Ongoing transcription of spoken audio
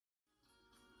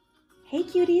Hey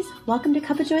cuties, welcome to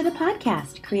Cup of Joy, the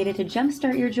podcast, created to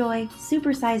jumpstart your joy,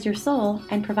 supersize your soul,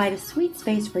 and provide a sweet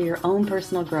space for your own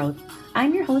personal growth.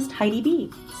 I'm your host, Heidi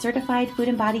B., certified food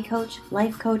and body coach,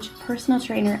 life coach, personal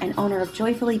trainer, and owner of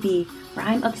Joyfully Be, where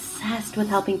I'm obsessed with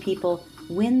helping people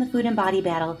win the food and body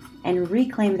battle and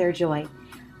reclaim their joy.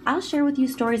 I'll share with you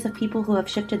stories of people who have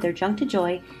shifted their junk to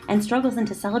joy and struggles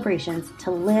into celebrations to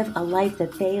live a life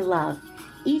that they love.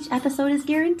 Each episode is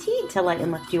guaranteed to light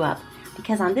and lift you up,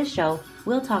 because on this show,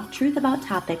 we'll talk truth about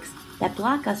topics that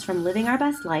block us from living our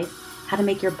best life, how to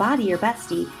make your body your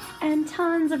bestie, and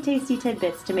tons of tasty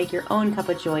tidbits to make your own cup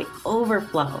of joy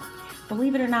overflow.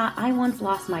 Believe it or not, I once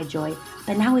lost my joy,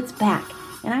 but now it's back,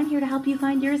 and I'm here to help you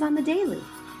find yours on the daily.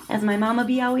 As my Mama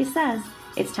B always says,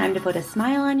 it's time to put a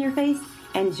smile on your face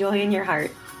and joy in your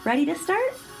heart. Ready to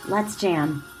start? Let's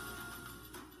jam.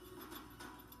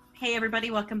 Hey everybody,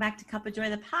 welcome back to Cup of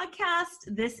Joy, the podcast.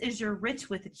 This is your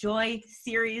Rich with Joy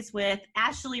series with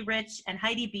Ashley Rich and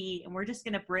Heidi B, and we're just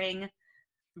going to bring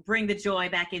the joy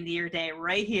back into your day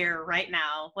right here, right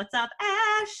now. What's up,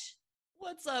 Ash?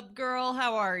 What's up, girl?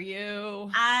 How are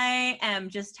you? I am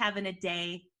just having a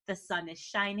day. The sun is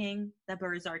shining. The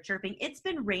birds are chirping. It's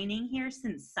been raining here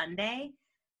since Sunday.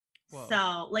 Whoa.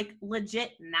 So like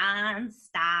legit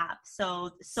nonstop.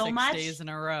 So 6 much days in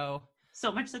a row.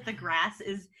 So much that the grass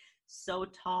is so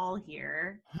tall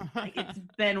here. Like it's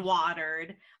been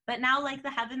watered. But now like the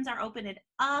heavens are opening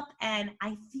up and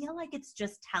I feel like it's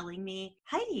just telling me,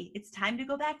 Heidi, it's time to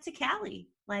go back to Cali.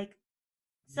 Like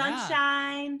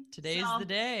sunshine. Yeah. Today's the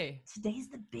day. Today's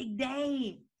the big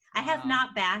day. I have not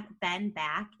been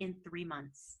back in 3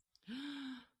 months.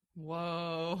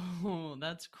 Whoa,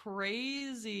 that's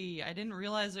crazy. I didn't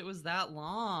realize it was that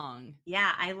long.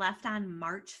 Yeah, I left on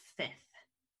March 5th.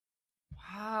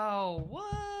 Wow,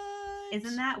 what?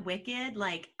 Isn't that wicked?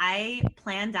 Like I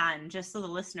planned on, just so the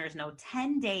listeners know,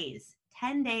 10 days.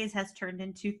 10 days has turned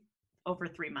into over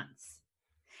 3 months.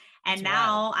 And That's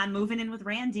now wild. I'm moving in with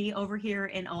Randy over here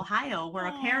in Ohio, where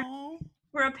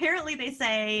apparently they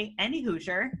say any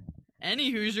Hoosier. Any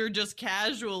Hoosier, just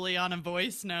casually on a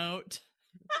voice note.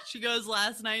 She goes,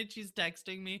 last night she's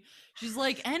texting me. She's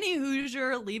like, any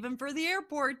Hoosier, leaving for the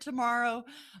airport tomorrow.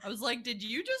 I was like, did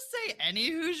you just say any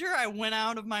Hoosier? I went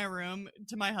out of my room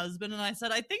to my husband and I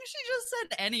said, I think she just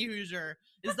said any Hoosier.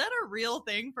 Is that a real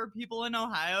thing for people in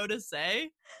Ohio to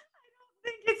say? I don't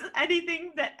think it's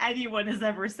anything that anyone has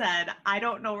ever said. I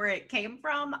don't know where it came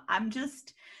from. I'm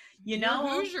just, You're a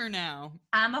Hoosier now.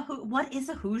 What is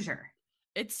a Hoosier?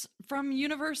 It's from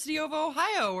University of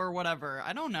Ohio or whatever.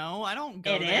 I don't know. I don't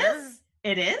go there.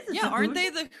 It is? It's yeah, aren't they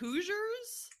the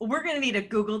Hoosiers? We're going to need to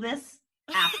Google this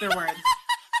afterwards.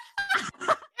 I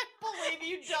can't believe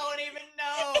you don't even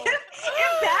know.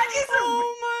 If that is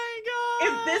oh my God.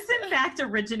 If this in fact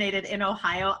originated in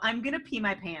Ohio, I'm going to pee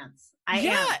my pants.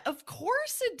 Yeah, of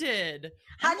course it did.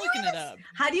 I'm looking it up.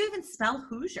 How do you even spell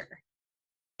Hoosier?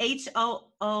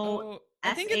 H-O-O-S-H-R?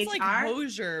 I think it's like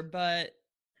Hoosier, but...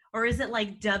 Or is it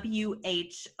like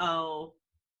W-H-O-S?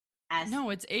 No,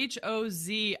 it's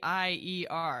H-O-Z-I-E-R.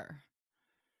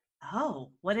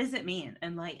 Oh, what does it mean?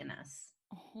 Enlighten us.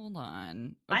 Hold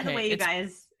on. By the way, you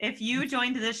guys, if you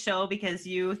joined this show because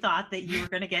you thought that you were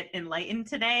going to get enlightened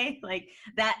today, like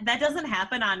that doesn't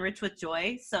happen on Rich with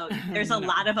Joy. So there's a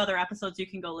lot of other episodes you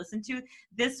can go listen to.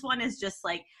 This one is just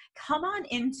like, come on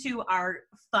into our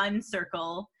fun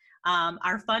circle,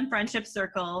 our fun friendship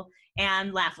circle,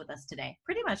 and laugh with us today.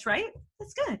 Pretty much, right?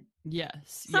 That's good.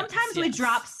 Yes. Sometimes we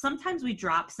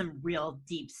drop some real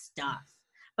deep stuff.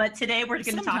 But today we're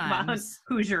going to talk about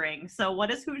Hoosiering. So what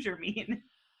does Hoosier mean?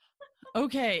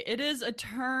 Okay, it is a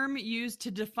term used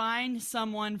to define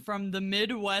someone from the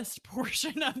Midwest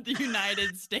portion of the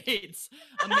United States,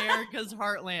 America's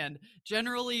heartland,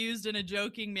 generally used in a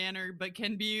joking manner, but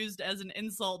can be used as an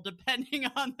insult depending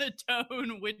on the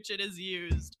tone which it is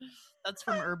used. That's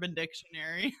from Urban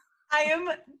Dictionary. I am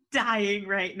dying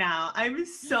right now. I'm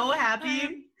so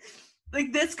happy.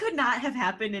 Like this could not have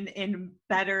happened in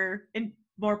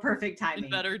more perfect timing.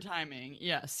 Better timing.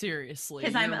 Yeah, seriously.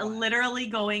 Because I'm literally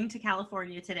going to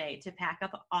California today to pack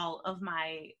up all of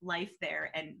my life there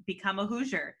and become a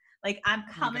Hoosier. Like I'm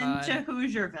coming to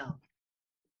Hoosierville.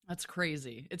 That's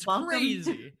crazy. It's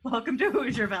crazy. Welcome to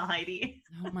Hoosierville, Heidi.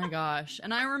 Oh my gosh.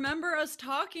 And I remember us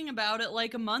talking about it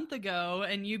like a month ago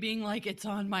and you being like, it's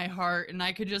on my heart. And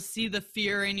I could just see the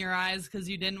fear in your eyes because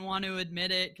you didn't want to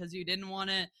admit it, because you didn't want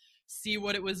to see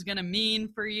what it was going to mean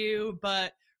for you.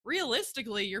 But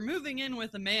realistically, you're moving in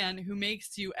with a man who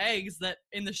makes you eggs that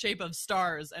in the shape of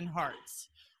stars and hearts.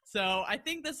 So I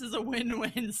think this is a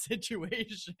win-win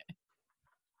situation.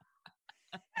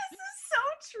 This is so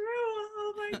true.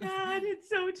 Oh my God, it's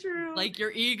so true. Like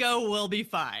your ego will be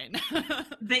fine.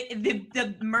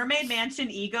 The Mermaid Mansion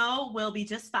ego will be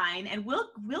just fine, and we'll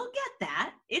get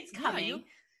that. It's coming.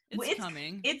 It's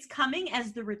coming. It's coming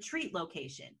as the retreat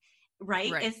location,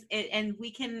 right? And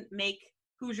we can make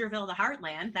Hoosierville the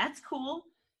Heartland. That's cool.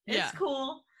 It's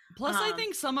cool. Plus, I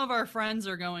think some of our friends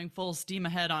are going full steam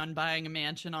ahead on buying a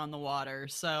mansion on the water.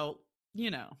 So, we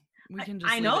can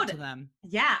just leave it to them.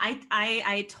 Yeah,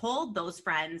 I told those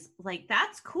friends, like,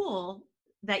 that's cool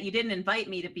that you didn't invite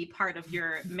me to be part of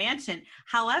your mansion.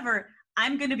 However,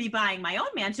 I'm going to be buying my own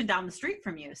mansion down the street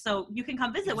from you. So you can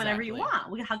come visit whenever you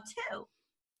want. We can hug too.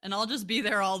 And I'll just be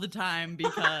there all the time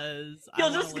because I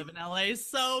want to live in LA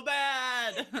so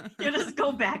bad. You'll just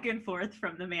go back and forth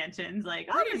from the mansions. Like,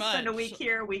 I'll just spend a week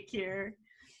here, a week here.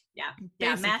 Yeah. Basically.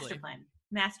 Yeah,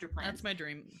 master plan. That's my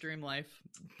dream life.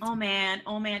 Oh man.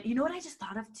 You know what I just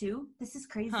thought of too? This is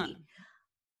crazy. Huh.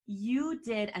 You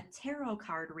did a tarot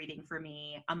card reading for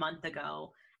me a month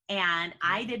ago, and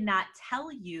I did not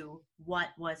tell you what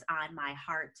was on my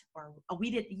heart, or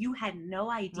you had no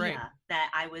idea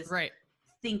that I was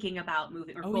thinking about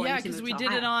moving or going to move to Ohio. Because we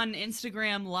did it on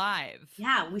Instagram Live.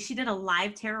 Yeah, she did a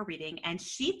live tarot reading, and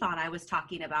she thought I was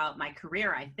talking about my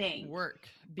career, I think. Work,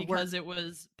 because it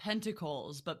was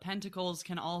pentacles, but pentacles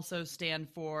can also stand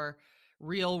for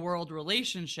real world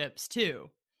relationships too.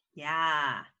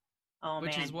 Yeah. Oh,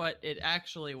 which is what it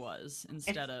actually was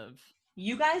instead of.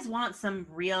 You guys want some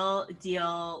real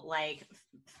deal, like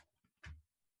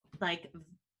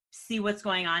see what's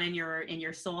going on in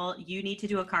your soul, you need to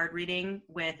do a card reading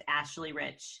with Ashley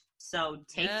Rich. So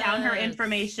take down her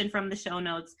information from the show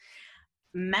notes,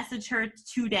 message her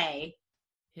today.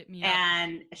 Hit me up.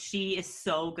 And she is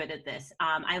so good at this.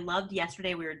 I loved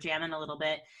yesterday, we were jamming a little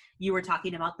bit. You were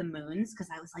talking about the moons, because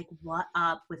I was like, what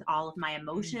up with all of my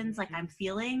emotions? Like, I'm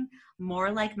feeling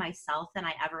more like myself than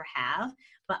I ever have,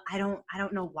 but I don't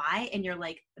know why. And you're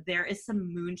like, there is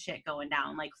some moon shit going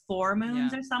down, like 4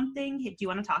 moons or something. Do you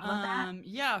want to talk about that?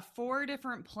 Yeah, 4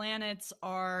 different planets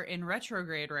are in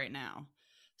retrograde right now.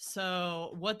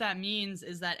 So what that means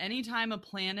is that anytime a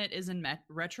planet is in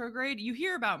retrograde, you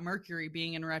hear about Mercury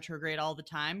being in retrograde all the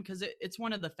time because it's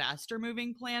one of the faster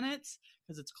moving planets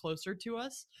because it's closer to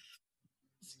us.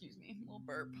 Excuse me, a little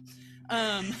burp.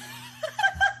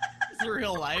 It's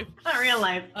real life. Real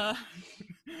life.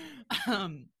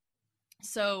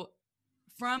 So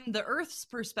from the Earth's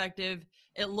perspective,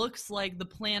 it looks like the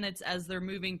planets as they're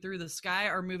moving through the sky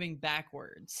are moving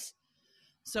backwards.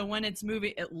 So when it's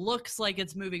moving, it looks like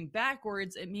it's moving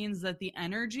backwards. It means that the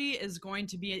energy is going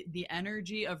to be the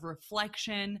energy of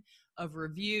reflection, of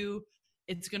review.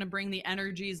 It's going to bring the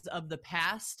energies of the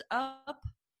past up.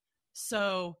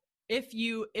 So if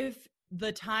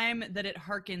the time that it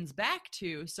harkens back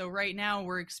to, so right now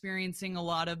we're experiencing a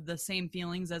lot of the same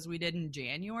feelings as we did in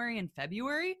January and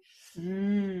February.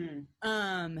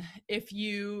 If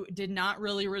you did not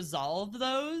really resolve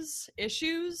those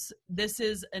issues, this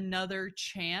is another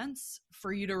chance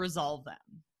for you to resolve them.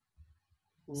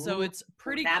 Ooh, so it's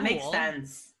pretty cool. That makes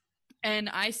sense. And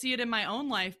I see it in my own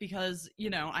life because,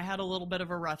 I had a little bit of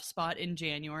a rough spot in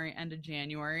January, end of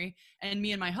January. And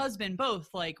me and my husband both,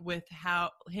 like, with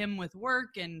him with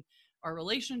work and our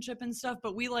relationship and stuff,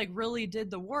 but we like really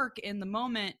did the work in the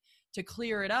moment to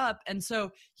clear it up. And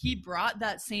so he brought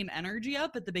that same energy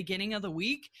up at the beginning of the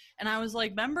week. And I was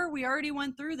like, remember, we already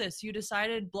went through this. You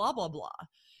decided blah, blah, blah,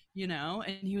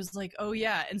 and he was like, oh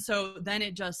yeah. And so then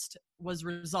it just was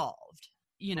resolved,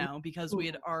 because we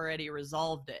had already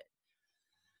resolved it.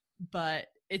 But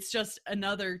it's just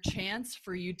another chance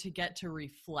for you to get to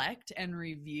reflect and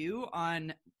review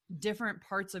on different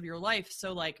parts of your life.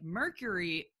 So like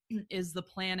Mercury is the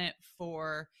planet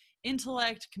for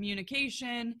intellect,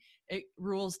 communication. It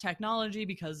rules technology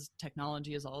because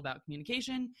technology is all about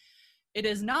communication. It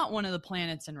is not one of the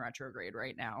planets in retrograde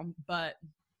right now, but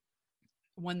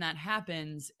when that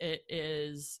happens,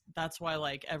 that's why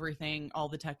like everything, all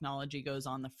the technology goes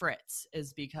on the fritz,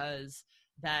 is because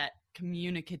that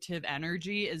communicative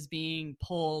energy is being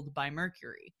pulled by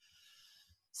Mercury.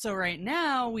 So right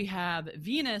now we have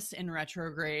Venus in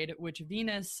retrograde, which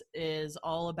Venus is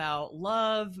all about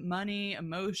love, money,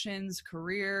 emotions,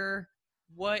 career,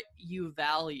 what you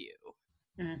value,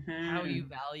 how you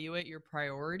value it, your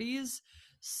priorities.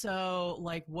 So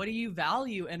like, what do you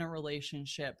value in a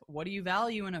relationship? What do you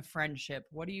value in a friendship?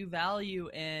 What do you value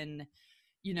in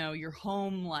your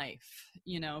home life,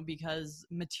 because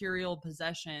material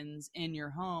possessions in your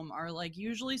home are like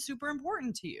usually super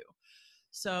important to you.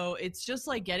 So it's just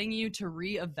like getting you to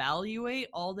reevaluate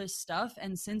all this stuff.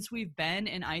 And since we've been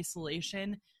in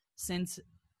isolation since,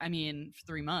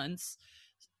 3 months,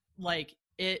 like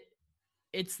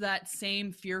it's that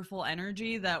same fearful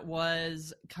energy that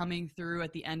was coming through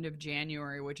at the end of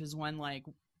January, which is when like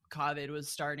COVID was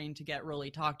starting to get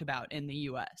really talked about in the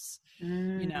US,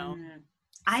 you know?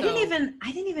 I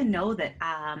didn't even know that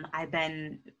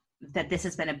that this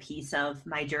has been a piece of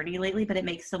my journey lately, but it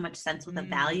makes so much sense with the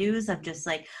values of just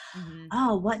like,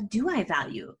 oh, what do I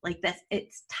value? Like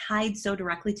it's tied so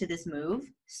directly to this move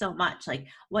so much. Like,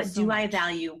 what do I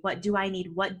value? What do I need?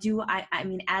 What do I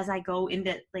mean, as I go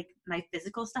into like my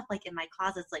physical stuff, like in my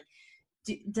closets, like,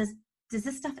 does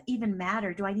this stuff even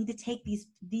matter? Do I need to take these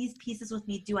pieces with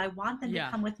me? Do I want them to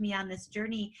come with me on this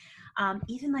journey?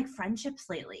 Even like friendships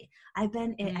lately, I've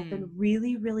been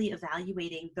really, really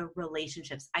evaluating the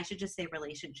relationships. I should just say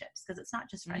relationships, because it's not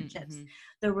just friendships,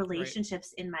 the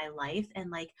relationships in my life, and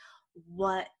like,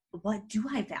 what do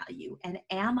I value? And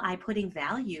am I putting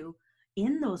value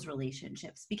in those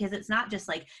relationships? Because it's not just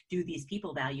like, do these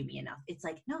people value me enough? It's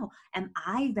like, no, am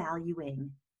I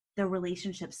valuing the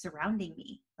relationships surrounding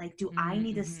me? Like, do I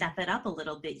need to step it up a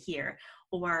little bit here,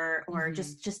 or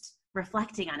just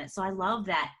reflecting on it? So I love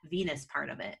that Venus part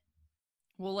of it.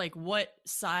 Well, like, what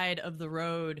side of the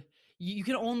road, you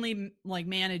can only like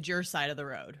manage your side of the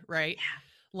road, right?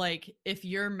 Yeah. Like, if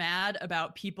you're mad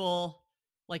about people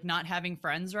like not having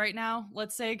friends right now,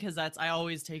 let's say, because I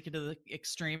always take it to the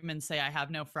extreme and say I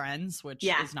have no friends, which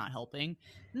is not helping.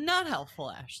 Not helpful,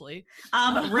 Ashley.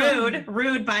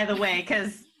 Rude, by the way,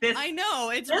 because I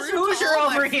know it's this Hoosier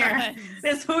over here.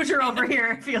 This Hoosier over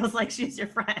here feels like she's your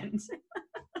friend.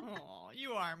 Oh,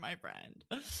 you are my friend.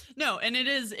 No, and it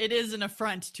is an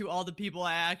affront to all the people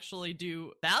I actually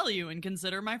do value and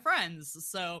consider my friends.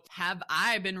 So have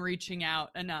I been reaching out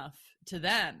enough to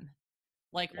them?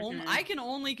 Like, I can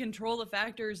only control the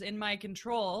factors in my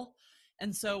control.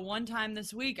 And so one time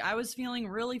this week, I was feeling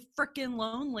really freaking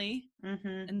lonely.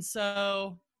 And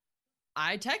so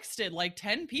I texted like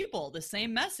 10 people the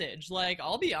same message. Like,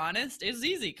 I'll be honest, it's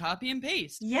easy. Copy and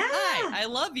paste. Yeah. Hi, I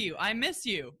love you. I miss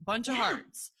you. Bunch of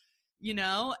hearts, you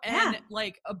know? And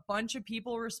like a bunch of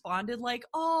people responded like,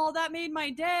 oh, that made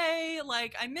my day.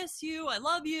 Like, I miss you. I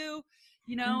love you.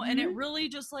 You know, and it really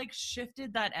just like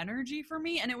shifted that energy for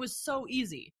me. And it was so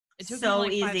easy. It took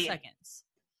me like 5 seconds.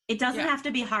 It doesn't have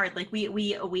to be hard. Like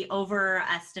we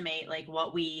overestimate like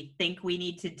what we think we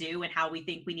need to do and how we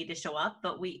think we need to show up,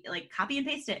 but we like copy and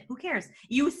paste it. Who cares?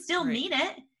 You still mean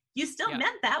it. You still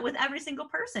meant that with every single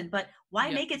person, but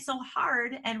why make it so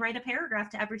hard and write a paragraph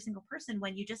to every single person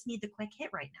when you just need the quick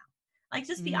hit right now? Like,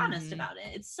 just be honest about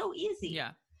it. It's so easy.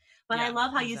 Yeah. But I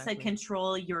love how you said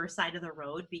control your side of the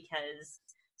road, because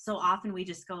so often we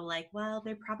just go like, well,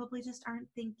 they probably just aren't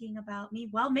thinking about me.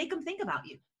 Well, make them think about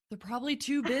you. They're probably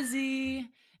too busy.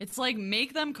 It's like,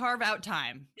 make them carve out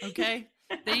time, okay?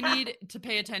 They need to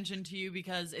pay attention to you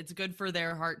because it's good for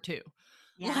their heart too.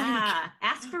 Yeah.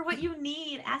 Ask for what you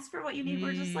need. Ask for what you need.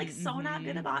 We're just like so not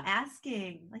good about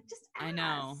asking. Like, just ask. I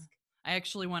know. I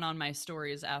actually went on my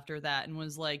stories after that and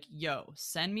was like, yo,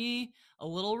 send me a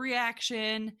little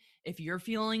reaction if you're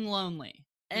feeling lonely.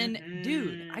 And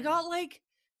dude, I got like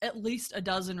at least a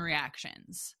dozen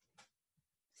reactions.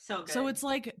 So good. So it's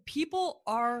like, people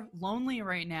are lonely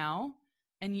right now.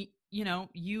 And you know,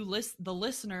 the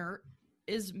listener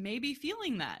is maybe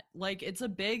feeling that. Like, it's a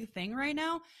big thing right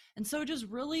now. And so just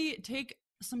really take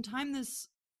some time this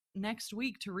next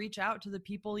week to reach out to the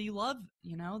people you love,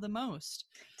 you know, the most.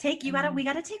 We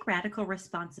got to take radical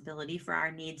responsibility for our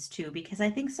needs too, because I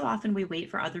think so often we wait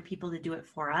for other people to do it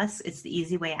for us. It's the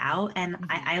easy way out. And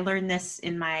I learned this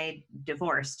in my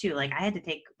divorce too. Like, I had to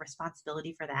take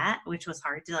responsibility for that, which was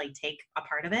hard to like take a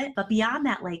part of it. But beyond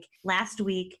that, like last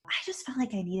week, I just felt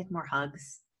like I needed more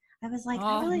hugs. I was like,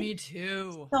 me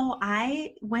too. So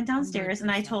I went downstairs 100%.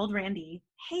 And I told Randy,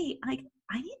 hey, like,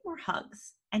 I need more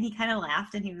hugs. And he kind of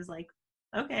laughed and he was like,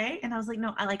 okay. And I was like,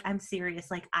 no, I'm serious.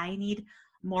 Like, I need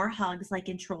more hugs, like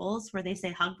in Trolls where they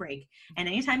say hug break. And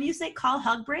anytime you say call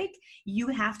hug break, you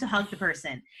have to hug the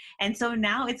person. And so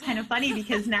now it's kind of funny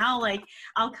because now like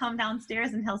I'll come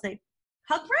downstairs and he'll say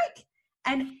hug break.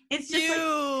 And it's just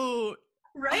like,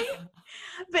 right?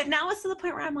 But now it's to the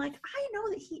point where I'm like, I know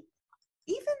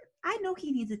that I know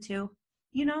he needs it too.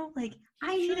 You know, like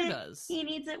I need it. He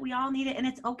needs it. We all need it. And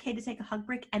it's okay to take a hug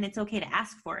break and it's okay to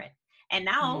ask for it. And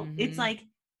now it's like,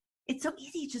 it's so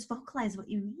easy to just vocalize what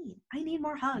you need. I need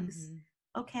more hugs.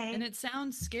 Okay. And it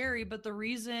sounds scary, but the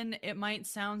reason it might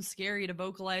sound scary to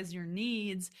vocalize your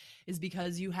needs is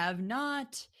because you have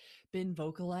not been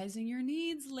vocalizing your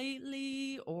needs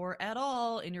lately or at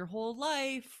all in your whole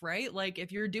life, right? Like,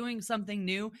 if you're doing something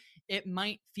new, it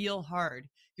might feel hard.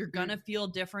 You're going to feel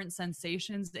different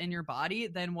sensations in your body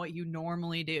than what you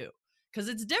normally do because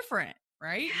it's different,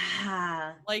 right?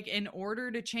 Yeah. Like, in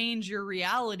order to change your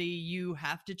reality, you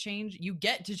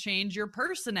get to change your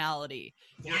personality,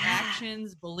 your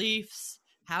actions, beliefs,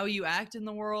 how you act in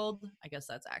the world. I guess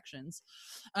that's actions.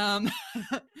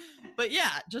 But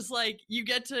yeah, just like you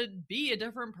get to be a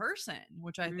different person,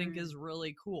 which I think is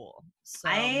really cool. So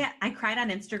I cried on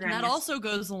Instagram. And that also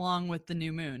goes along with the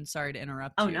new moon. Sorry to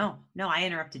interrupt you. Oh, no, I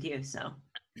interrupted you. So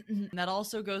that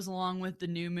also goes along with the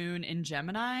new moon in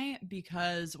Gemini,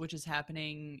 which is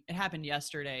happening. It happened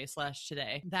yesterday /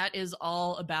 today. That is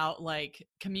all about like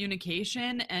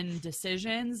communication and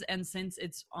decisions. And since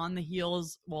it's on the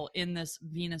heels, in this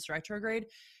Venus retrograde,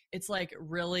 it's like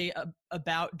really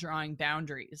about drawing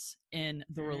boundaries in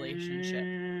the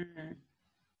relationship.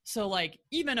 So like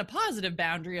even a positive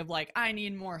boundary of like, I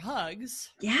need more hugs.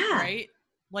 Yeah. Right?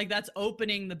 Like that's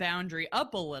opening the boundary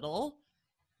up a little,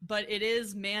 but it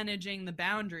is managing the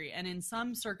boundary. And in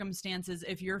some circumstances,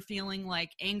 if you're feeling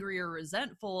like angry or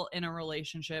resentful in a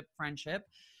relationship, friendship,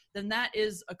 then that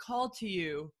is a call to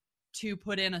you to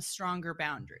put in a stronger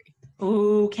boundary.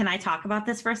 Ooh, can I talk about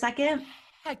this for a second?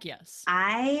 Heck yes.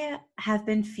 I have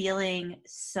been feeling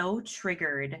so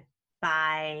triggered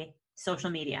by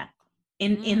social media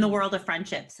in the world of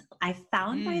friendships. I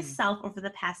found myself over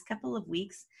the past couple of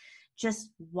weeks just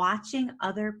watching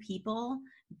other people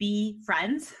be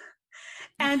friends,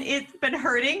 and it's been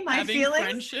hurting my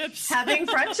feelings. Having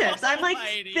friendships. I'm like,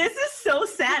 this is so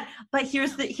sad. But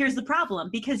here's the problem,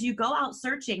 because you go out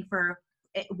searching for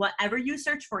whatever you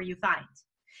search for, you find.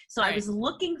 So I was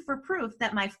looking for proof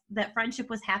that that friendship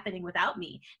was happening without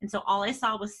me. And so all I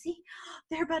saw was, see,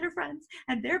 they're better friends,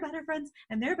 and they're better friends,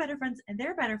 and they're better friends, and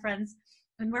they're better friends.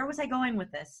 And where was I going with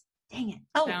this? Dang it.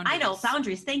 Oh, boundaries. I know.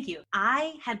 Boundaries. Thank you.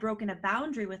 I had broken a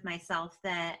boundary with myself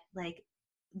that like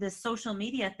the social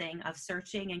media thing of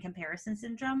searching and comparison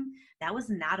syndrome, that was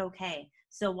not okay.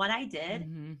 So what I did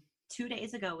 2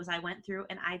 days ago was I went through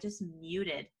and I just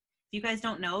muted. If you guys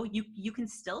don't know, you can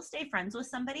still stay friends with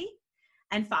somebody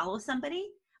and follow somebody,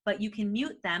 but you can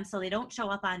mute them so they don't show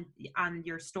up on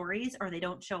your stories, or they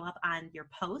don't show up on your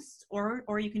posts,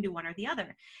 or you can do one or the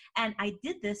other. And I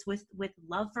did this with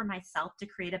love for myself to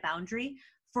create a boundary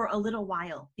for a little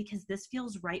while, because this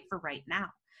feels right for right now.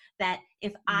 That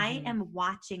if I am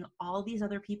watching all these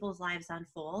other people's lives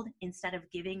unfold, instead of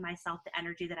giving myself the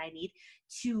energy that I need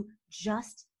to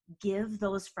just give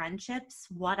those friendships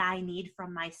what I need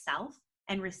from myself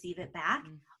and receive it back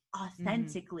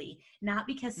authentically, not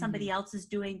because somebody else is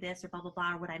doing this or blah, blah,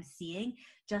 blah, or what I'm seeing,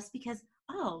 just because,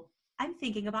 oh, I'm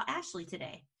thinking about Ashley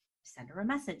today. Send her a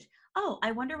message. Oh,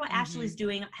 I wonder what Ashley's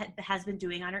doing, has been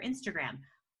doing on her Instagram.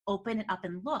 Open it up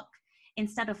and look.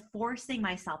 Instead of forcing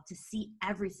myself to see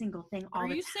every single thing all the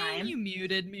time. Are you saying you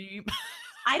muted me?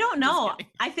 I don't know.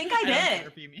 I think I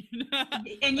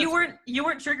did. And you weren't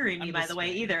triggering me, by the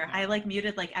way, either. I like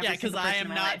muted like every single person. Yeah, because I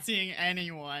am not seeing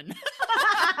anyone.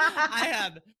 I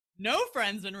have no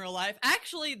friends in real life.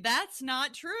 Actually, that's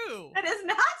not true. That is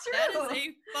not true. That is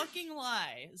a fucking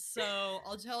lie. So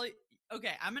I'll tell you.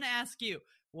 Okay, I'm going to ask you,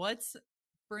 what's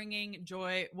bringing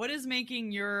joy? What is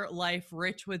making your life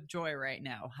rich with joy right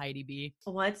now, Heidi B?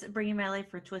 What's bringing my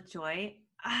life rich with joy?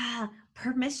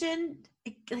 Permission,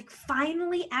 like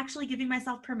finally actually giving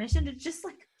myself permission to just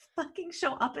like fucking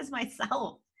show up as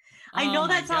myself. I know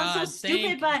that sounds so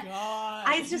stupid, but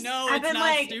I've been not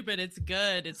like, stupid. It's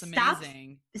good. It's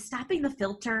amazing. Stopping the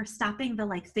filter, stopping the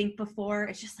like think before.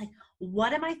 It's just like,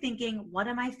 what am I thinking? What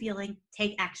am I feeling?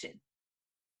 Take action.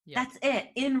 Yep. That's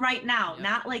it. In right now,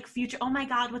 not like future. Oh my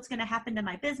God, what's going to happen to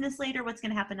my business later? What's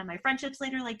going to happen to my friendships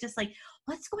later? Like, just like,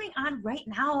 what's going on right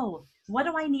now? What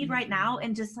do I need right now?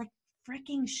 And just like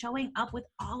freaking showing up with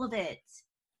all of it.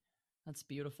 That's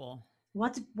beautiful.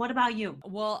 What about you?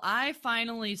 Well, I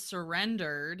finally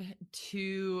surrendered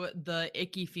to the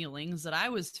icky feelings that I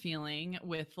was feeling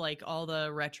with like all the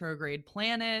retrograde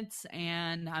planets.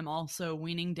 And I'm also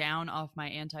weaning down off my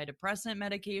antidepressant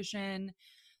medication.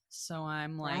 So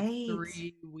I'm like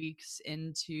 3 weeks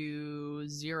into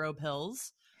 0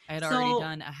 pills. I had already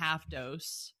done a half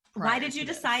dose. Why did you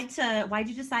decide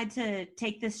to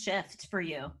take this shift for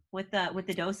you with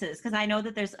the doses? Because I know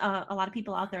that there's a lot of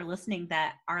people out there listening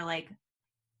that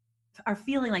are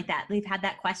feeling like that. They've had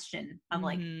that question of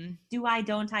like, do I,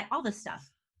 don't I, all this stuff.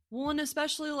 Well, and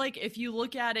especially like if you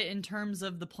look at it in terms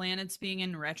of the planets being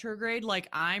in retrograde, like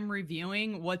I'm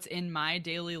reviewing what's in my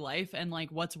daily life and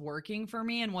like what's working for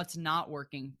me and what's not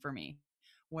working for me.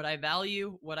 What I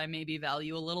value, what I maybe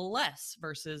value a little less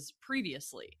versus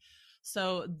previously.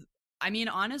 So, I mean,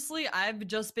 honestly, I've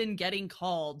just been getting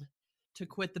called to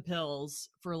quit the pills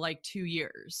for like 2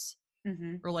 years.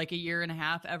 or like a year and a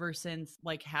half, ever since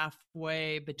like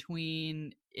halfway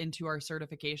between into our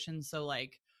certification. So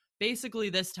like basically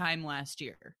this time last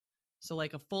year. So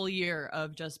like a full year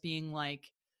of just being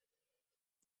like,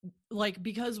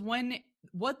 because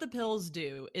what the pills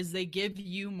do is they give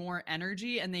you more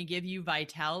energy and they give you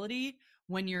vitality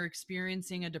when you're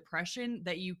experiencing a depression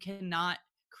that you cannot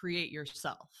create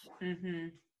yourself,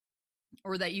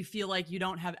 or that you feel like you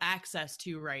don't have access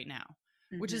to right now,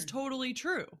 which is totally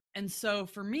true. And so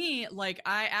for me, like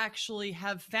I actually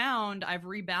have found I've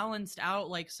rebalanced out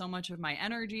like so much of my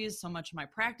energies, so much of my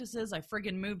practices. I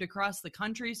friggin' moved across the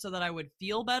country so that I would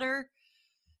feel better.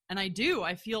 And I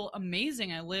feel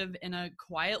amazing. I live in a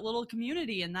quiet little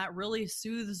community, and that really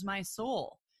soothes my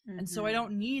soul. And so I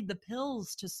don't need the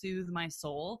pills to soothe my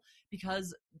soul,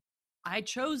 because I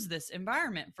chose this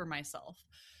environment for myself.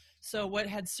 So what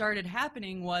had started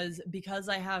happening was, because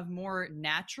I have more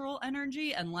natural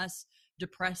energy and less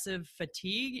depressive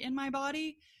fatigue in my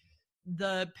body,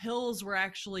 the pills were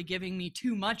actually giving me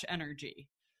too much energy.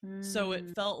 So it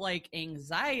felt like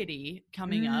anxiety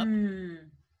coming up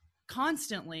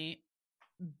constantly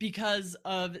because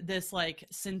of this like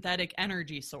synthetic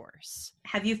energy source.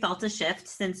 Have you felt a shift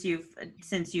since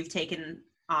you've taken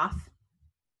off?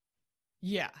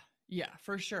 Yeah,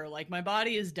 for sure. Like my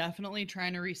body is definitely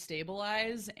trying to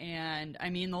restabilize. And I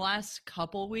mean, the last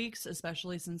couple weeks,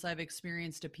 especially since I've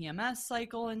experienced a PMS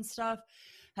cycle and stuff,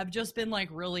 have just been like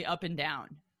really up and down.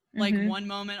 Like one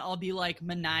moment I'll be like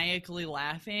maniacally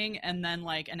laughing, and then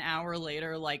like an hour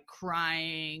later, like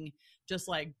crying, just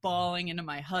like bawling into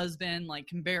my husband, like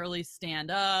can barely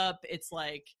stand up. It's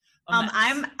like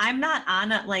I'm not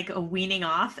on a weaning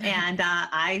off, and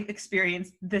I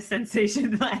experienced this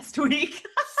sensation last week.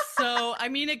 So I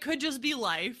mean, it could just be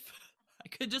life. I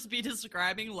could just be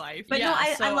describing life. But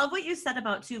yeah, no, I love what you said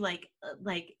about too, like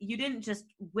you didn't just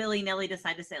willy-nilly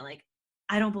decide to say like,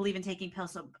 I don't believe in taking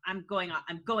pills, so I'm going off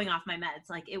my meds.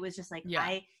 Like it was just like,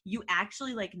 you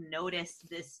actually like noticed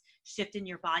this shift in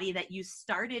your body, that you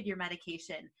started your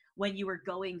medication when you were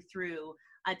going through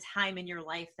a time in your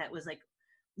life that was like,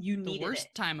 you needed the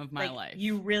worst time of my life.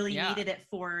 You really needed it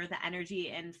for the energy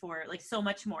and for like so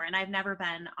much more. And I've never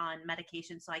been on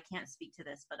medication, so I can't speak to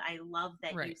this, but I love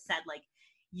that you said like,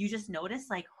 you just noticed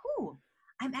like,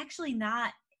 I'm actually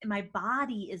not, my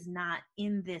body is not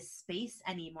in this space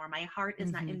anymore. My heart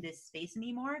is not in this space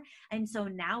anymore. And so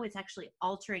now it's actually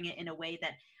altering it in a way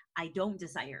that I don't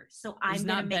desire. So I'm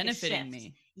not benefiting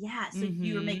me. Yeah. So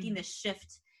you're making this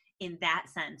shift in that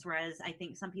sense. Whereas I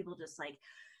think some people just like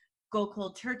go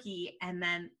cold turkey, and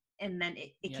then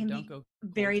it can be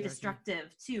very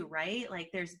destructive too, right? Like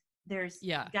there's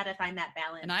you got to find that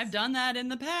balance. And I've done that in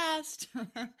the past.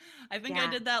 I think I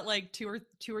did that like two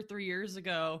or 3 years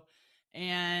ago.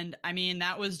 And I mean,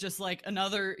 that was just like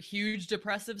another huge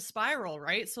depressive spiral,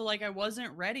 right? So like I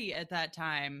wasn't ready at that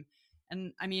time.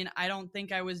 And I mean, I don't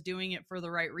think I was doing it for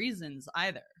the right reasons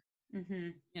either,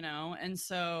 you know? And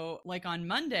so like on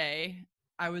Monday,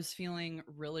 I was feeling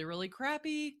really, really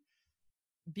crappy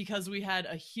because we had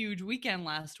a huge weekend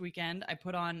last weekend. I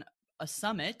put on a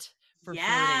summit for 4 days.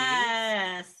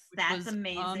 Yes, that's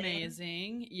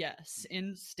amazing. Yes,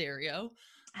 in stereo.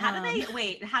 How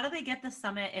do they get the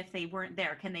summit if they weren't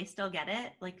there? Can they still get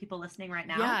it? Like people listening right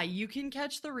now? Yeah, you can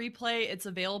catch the replay. It's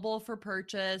available for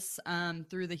purchase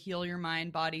through the Heal Your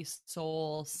Mind, Body,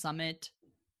 Soul Summit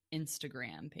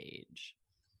Instagram page.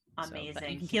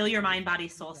 Amazing. Heal Your Mind, Body,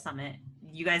 Soul Summit.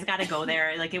 You guys got to go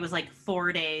there. Like it was like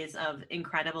 4 days of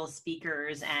incredible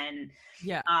speakers and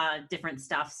different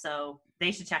stuff. So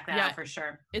they should check that out for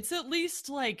sure. It's at least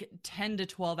like 10 to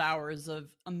 12 hours of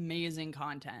amazing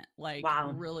content. Like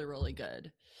really, really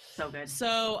good. So good.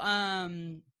 So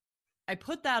I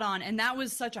put that on, and that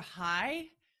was such a high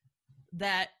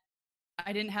that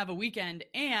I didn't have a weekend.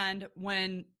 And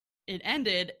when it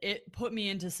ended, it put me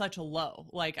into such a low.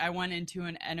 Like I went into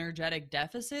an energetic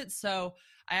deficit. So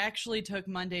I actually took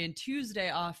Monday and Tuesday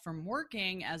off from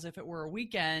working as if it were a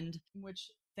weekend, which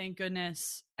thank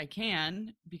goodness I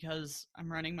can, because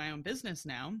I'm running my own business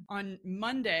now. On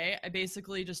Monday, I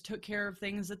basically just took care of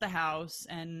things at the house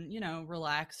and, you know,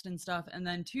 relaxed and stuff. And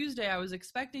then Tuesday, I was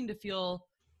expecting to feel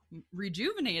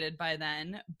rejuvenated by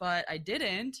then, but I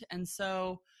didn't. And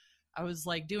so I was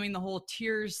like doing the whole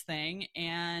tears thing,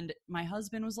 and my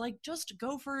husband was like, just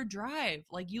go for a drive.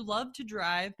 Like, you love to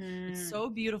drive. It's so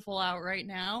beautiful out right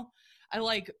now.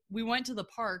 We went to the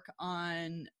park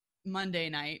on Monday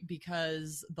night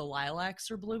because the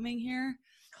lilacs are blooming here.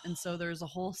 And so there's a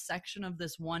whole section of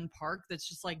this one park that's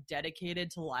just like dedicated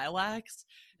to lilacs.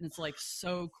 And it's like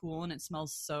so cool and it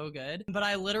smells so good. But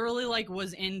I literally like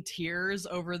was in tears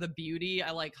over the beauty.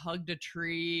 I like hugged a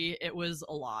tree. It was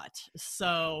a lot.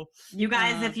 So you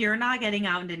guys, if you're not getting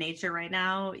out into nature right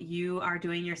now, you are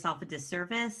doing yourself a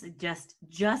disservice. Just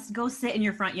go sit in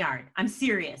your front yard. I'm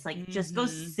serious. Like just go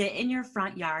sit in your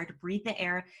front yard, breathe the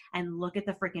air, and look at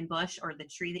the freaking bush or the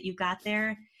tree that you got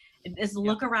there. Just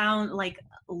look around, like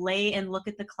lay and look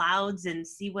at the clouds and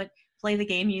play the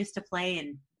game you used to play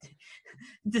and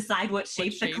decide what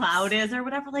shape the cloud is or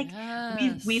whatever. Like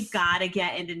we've got to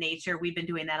get into nature. We've been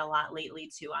doing that a lot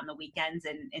lately too on the weekends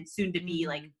and soon to be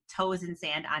like toes in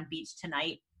sand on beach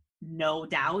tonight. No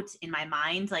doubt in my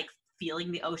mind, like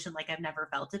feeling the ocean like I've never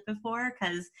felt it before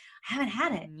because I haven't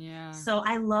had it. Yeah. So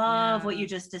I love what you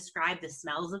just described, the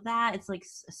smells of that. It's like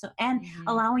so, and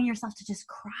allowing yourself to just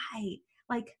cry.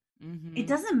 Like it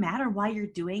doesn't matter why you're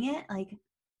doing it. Like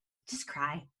just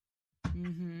cry.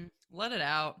 Let it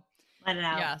out. Let it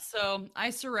out. Yeah. So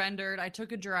I surrendered. I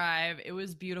took a drive. It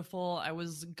was beautiful. I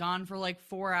was gone for like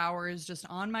 4 hours just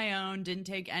on my own. Didn't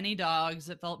take any dogs.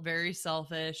 It felt very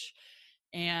selfish.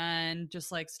 And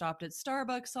just like stopped at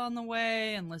Starbucks on the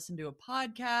way and listened to a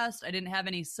podcast. I didn't have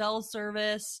any cell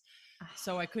service,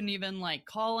 so I couldn't even like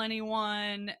call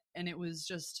anyone. And it was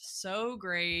just so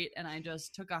great. And I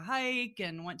just took a hike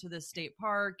and went to the state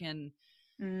park and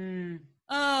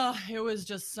it was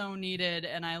just so needed.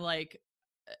 And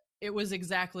it was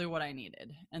exactly what I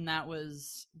needed. And that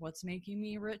was what's making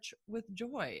me rich with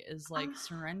joy is like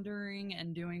surrendering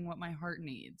and doing what my heart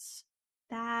needs.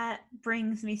 That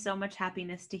brings me so much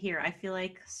happiness to hear. I feel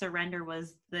like surrender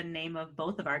was the name of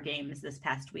both of our games this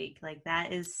past week. Like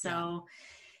that is so,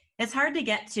 it's hard to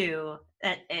get to.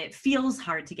 It feels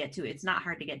hard to get to. It's not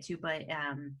hard to get to, but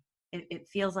it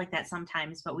feels like that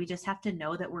sometimes, but we just have to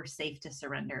know that we're safe to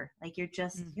surrender. Like you're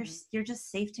just, you're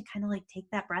just safe to kind of like take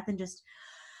that breath and just,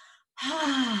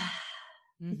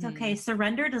 it's okay.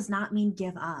 Surrender does not mean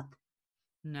give up.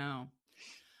 No.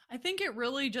 I think it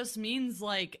really just means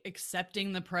like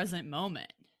accepting the present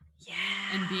moment. Yeah.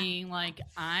 And being like,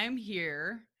 I'm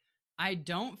here. I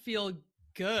don't feel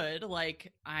good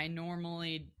like I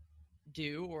normally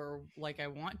do or like I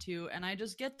want to. And I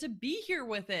just get to be here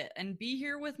with it and be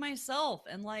here with myself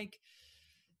and like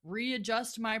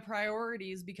readjust my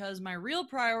priorities because my real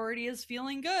priority is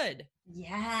feeling good.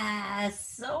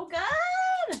 Yes. So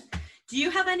good. Do you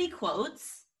have any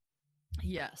quotes?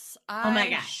 Yes, oh my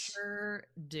gosh, sure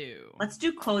do. Let's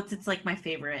do quotes. It's like my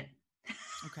favorite.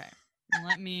 Okay,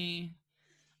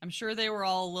 I'm sure they were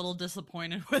all a little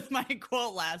disappointed with my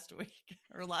quote last week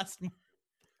or last month.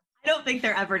 I don't think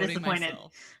they're ever disappointed.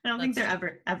 I don't think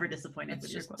they're ever disappointed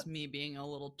with your quotes. That's just me being a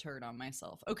little turd on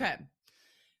myself. Okay,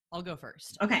 I'll go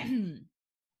first. Okay.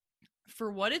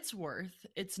 For what it's worth,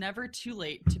 it's never too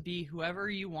late to be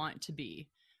whoever you want to be.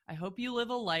 I hope you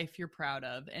live a life you're proud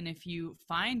of, and if you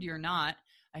find you're not,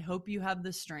 I hope you have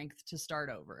the strength to start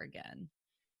over again.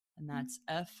 And that's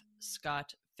F.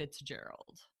 Scott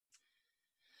Fitzgerald.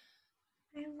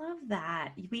 I love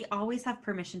that. We always have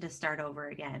permission to start over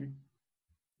again.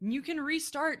 You can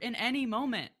restart in any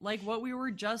moment, like what we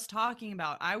were just talking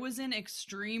about. I was in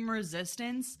extreme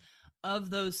resistance of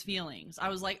those feelings. I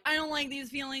was like, I don't like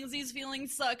these feelings. These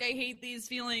feelings suck. I hate these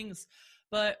feelings.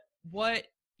 But what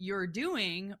you're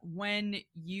doing when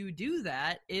you do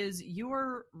that is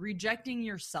you're rejecting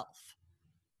yourself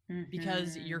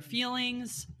because your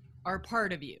feelings are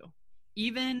part of you.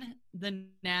 Even the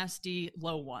nasty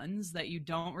low ones that you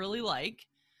don't really like,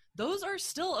 those are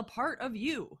still a part of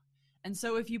you. And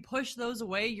so if you push those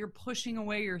away, you're pushing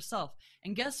away yourself.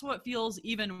 And guess what feels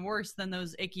even worse than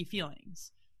those icky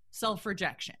feelings?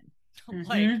 Self-rejection.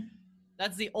 Like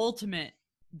that's the ultimate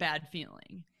bad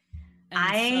feeling.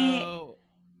 And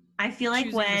I feel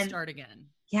like when start again.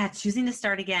 Yeah, choosing to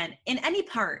start again in any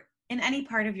part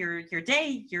of your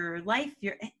day, your life,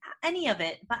 any of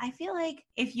it. But I feel like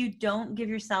if you don't give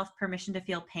yourself permission to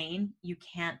feel pain, you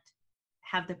can't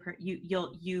have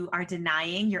you are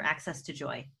denying your access to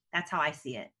joy. That's how I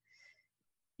see it.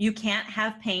 You can't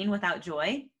have pain without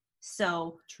joy.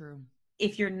 So true.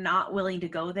 If you're not willing to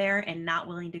go there and not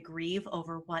willing to grieve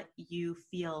over what you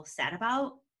feel sad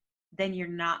about, then you're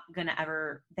not going to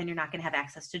have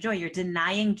access to joy. You're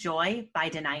denying joy by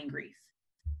denying grief.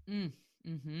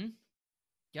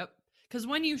 Yep. Because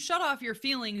when you shut off your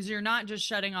feelings, you're not just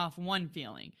shutting off one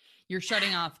feeling. You're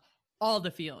shutting off all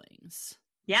the feelings.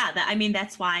 Yeah.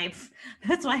 That's why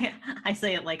I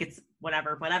say it like it's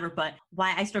whatever, but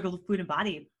why I struggled with food and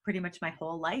body pretty much my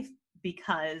whole life,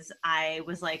 because I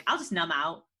was like, I'll just numb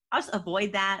out. I'll just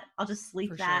avoid that. I'll just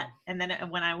sleep For that. sure. And then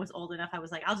when I was old enough, I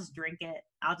was like, I'll just drink it.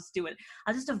 I'll just do it.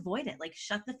 I'll just avoid it. Like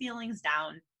shut the feelings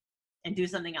down and do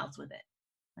something else with it.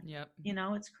 Yep. You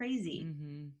know, it's crazy.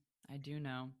 Mm-hmm. I do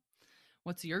know.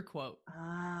 What's your quote?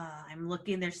 I'm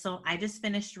looking. I just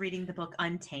finished reading the book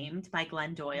Untamed by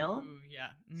Glenn Doyle. Ooh, yeah.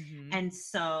 Mm-hmm. And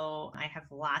so I have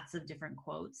lots of different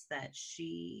quotes that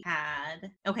she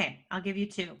had. Okay, I'll give you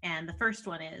two. And the first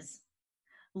one is,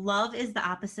 love is the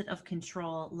opposite of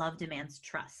control. Love demands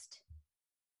trust.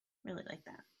 Really like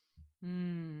that.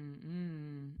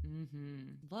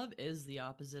 Love is the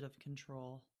opposite of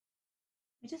control.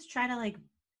 I just try to like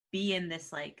be in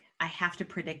this, like, I have to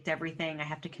predict everything. I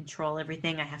have to control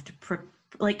everything. I have to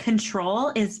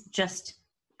control is just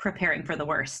preparing for the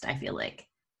worst, I feel like.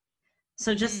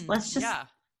 So let's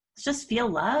just feel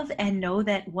love and know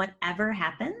that whatever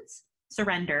happens,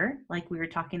 surrender, like we were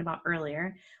talking about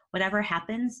earlier, whatever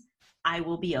happens, I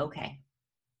will be okay.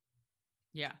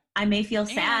 Yeah. I may feel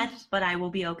sad, but I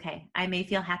will be okay. I may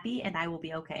feel happy and I will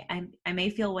be okay. I may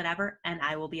feel whatever and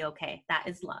I will be okay. That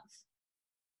is love.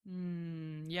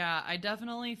 Yeah, I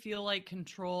definitely feel like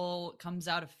control comes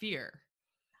out of fear,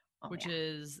 which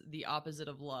is the opposite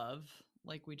of love,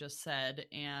 like we just said.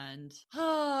 And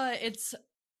it's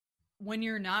when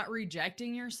you're not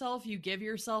rejecting yourself, you give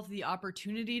yourself the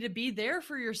opportunity to be there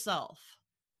for yourself.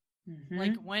 Mm-hmm.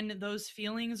 Like when those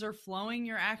feelings are flowing,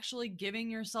 you're actually giving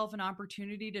yourself an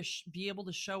opportunity to be able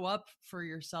to show up for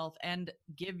yourself and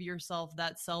give yourself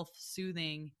that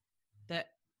self-soothing that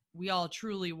we all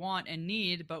truly want and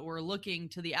need, but we're looking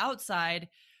to the outside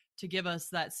to give us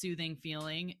that soothing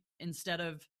feeling instead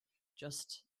of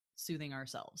just soothing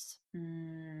ourselves.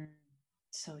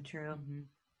 So true. Mm-hmm.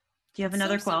 Do you have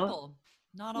another quote? Simple.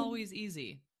 Not always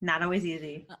easy. Not always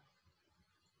easy.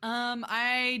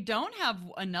 I don't have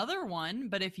another one,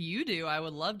 but if you do, I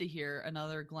would love to hear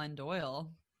another Glenn Doyle.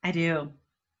 I do.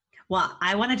 Well,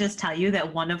 I want to just tell you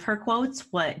that one of her quotes,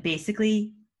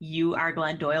 basically you are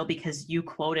Glenn Doyle because you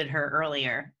quoted her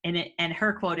earlier. And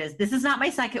her quote is, this is not my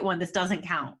second one. This doesn't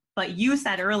count. But you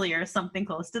said earlier something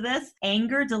close to this.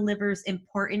 Anger delivers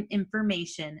important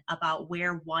information about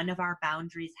where one of our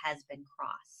boundaries has been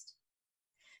crossed.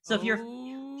 So if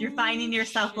you're finding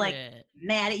yourself like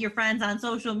mad at your friends on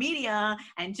social media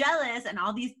and jealous and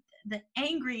all the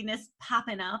angriness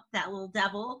popping up, that little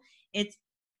devil, it's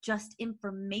just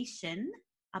information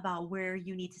about where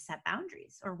you need to set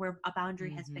boundaries or where a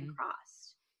boundary has been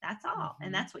crossed. That's all.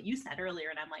 And that's what you said earlier.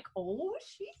 And I'm like, oh,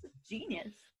 she's a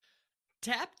genius.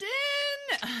 Tapped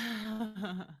in.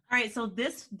 All right. So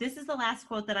this is the last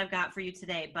quote that I've got for you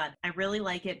today, but I really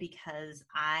like it because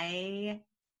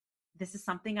this is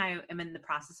something I am in the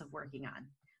process of working on,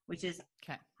 which is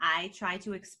I try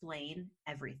to explain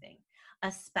everything,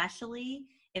 especially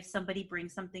if somebody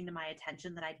brings something to my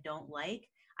attention that I don't like.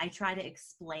 I try to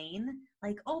explain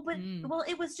like, well,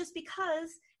 it was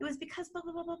because blah,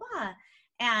 blah, blah, blah, blah.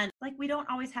 And like, we don't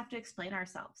always have to explain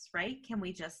ourselves, right? Can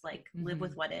we just like live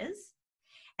with what is?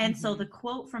 And so the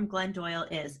quote from Glenn Doyle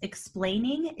is,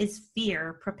 explaining is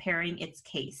fear preparing its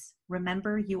case.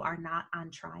 Remember, you are not on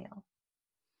trial.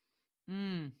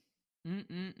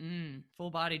 Full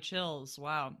body chills.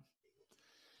 Wow.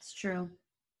 It's true.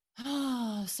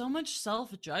 So much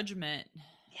self-judgment.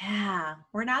 Yeah.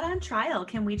 We're not on trial.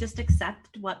 Can we just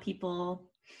accept what's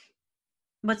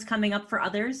coming up for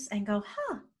others and go,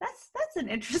 that's an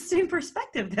interesting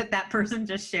perspective that person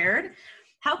just shared.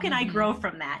 How can I grow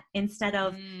from that instead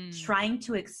of trying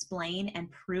to explain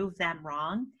and prove them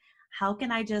wrong? How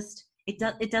can I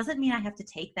it doesn't mean I have to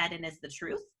take that in as the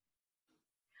truth,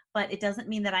 but it doesn't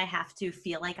mean that I have to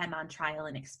feel like I'm on trial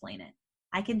and explain it.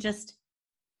 I can just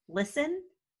listen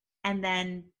and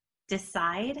then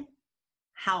decide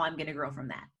how I'm going to grow from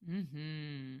that.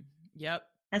 Yep.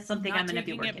 That's something I'm going to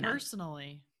be working on.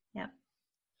 Personally. Yep.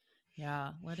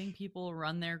 Yeah. Letting people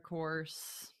run their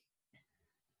course.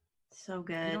 So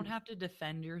good. You don't have to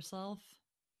defend yourself.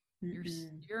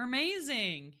 You're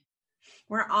amazing.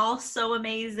 We're all so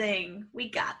amazing. We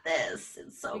got this.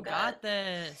 It's so good. We got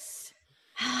this.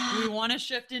 Do we want to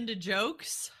shift into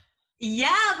jokes?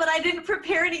 Yeah, but I didn't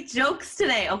prepare any jokes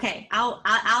today. Okay,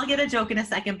 I'll get a joke in a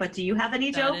second, but do you have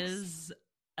any jokes? That is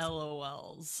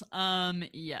LOLs.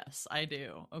 Yes, I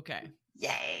do. Okay.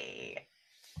 Yay.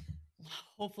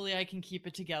 Hopefully I can keep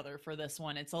it together for this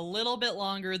one. It's a little bit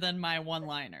longer than my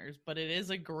one-liners, but it is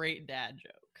a great dad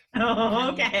joke. Oh,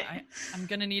 okay. I'm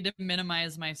going to need to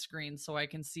minimize my screen so I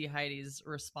can see Heidi's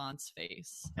response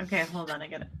face. Okay, hold on. I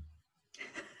got it.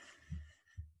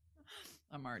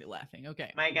 I'm already laughing.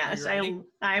 Okay. My gosh,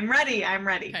 I'm ready.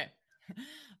 Okay.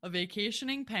 A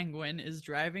vacationing penguin is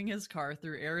driving his car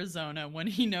through Arizona when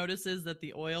he notices that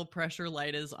the oil pressure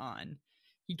light is on.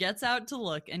 He gets out to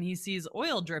look and he sees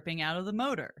oil dripping out of the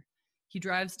motor. He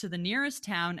drives to the nearest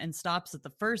town and stops at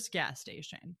the first gas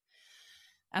station.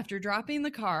 After dropping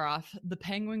the car off, the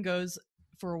penguin goes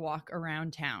for a walk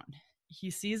around town. He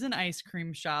sees an ice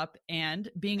cream shop and,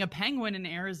 being a penguin in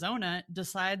Arizona,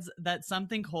 decides that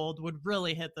something cold would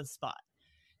really hit the spot.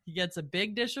 He gets a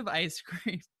big dish of ice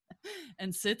cream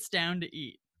and sits down to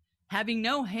eat. Having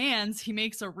no hands, he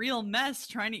makes a real mess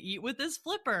trying to eat with his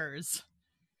flippers.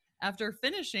 After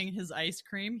finishing his ice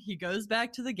cream, he goes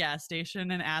back to the gas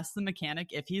station and asks the mechanic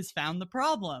if he's found the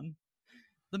problem.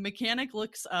 The mechanic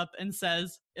looks up and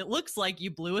says, "It looks like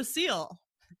you blew a seal."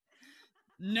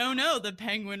 No, the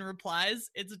penguin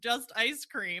replies, "It's just ice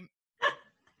cream."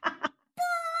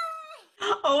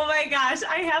 Oh my gosh,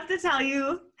 I have to tell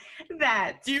you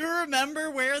that. Do you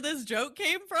remember where this joke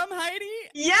came from, Heidi?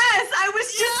 Yes, I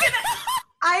was just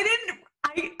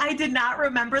I did not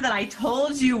remember that I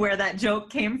told you where that joke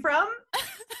came from.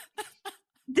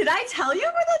 Did I tell you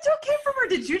where that joke came from, or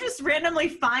did you just randomly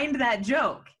find that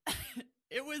joke?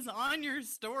 It was on your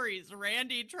stories,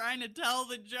 Randy trying to tell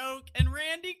the joke, and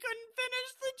Randy couldn't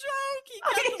finish the joke. He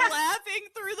kept laughing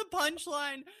through the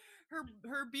punchline.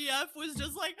 Her BF was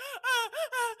just like,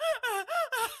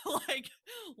 like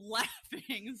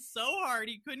laughing so hard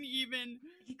he couldn't even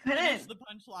finish the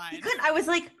punchline. He couldn't. I was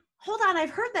like, hold on,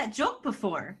 I've heard that joke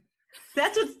before.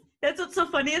 That's what's so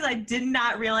funny is I did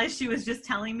not realize she was just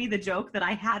telling me the joke that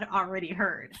I had already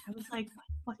heard. I was like,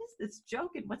 what is this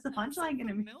joke and what's the punchline going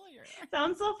to be?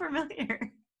 Sounds so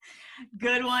familiar.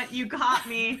 Good one. You caught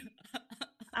me.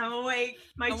 I'm awake.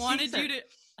 I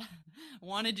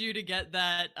wanted you to get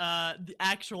that the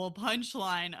actual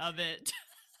punchline of it.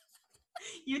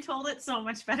 You told it so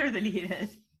much better than he did.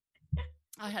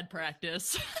 I had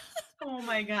practice. Oh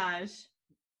my gosh.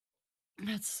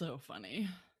 That's so funny.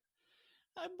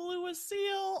 I blew a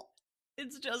seal.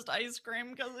 It's just ice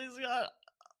cream because he's got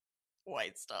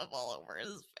white stuff all over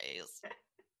his face.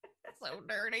 So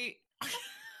dirty.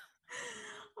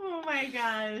 Oh my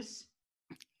gosh.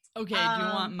 Okay, do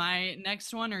you want my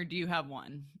next one or do you have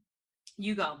one?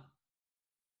 You go.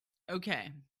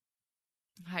 Okay.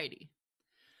 Heidi.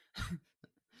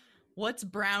 What's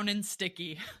brown and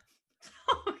sticky?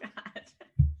 Oh God.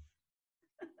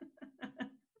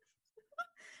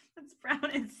 What's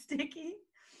brown and sticky?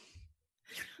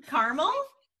 Caramel?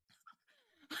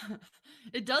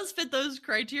 It does fit those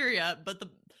criteria, but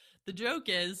the joke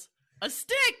is a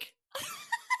stick.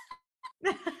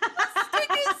 A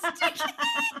stick is sticky.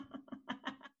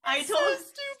 So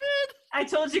stupid. I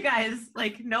told you guys,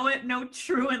 like, no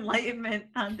true enlightenment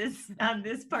on this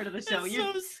part of the show. It's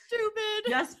so stupid.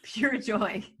 Just pure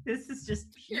joy. This is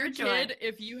just pure joy. Your kid,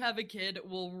 if you have a kid,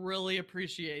 will really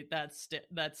appreciate that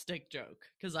stick joke,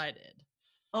 because I did.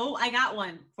 Oh, I got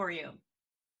one for you.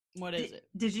 What is it?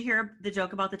 Did you hear the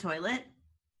joke about the toilet?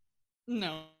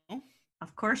 No.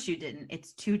 Of course you didn't.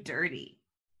 It's too dirty.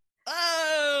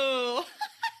 Oh.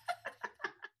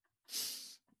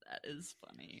 That is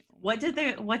funny. What did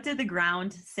the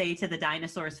ground say to the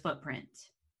dinosaur's footprint?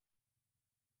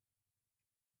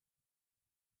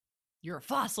 You're a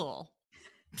fossil.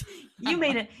 You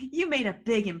made a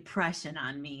big impression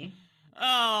on me.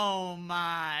 Oh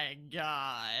my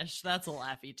gosh. That's a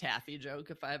Laffy Taffy joke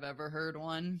if I've ever heard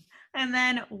one. And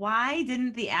then why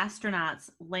didn't the astronauts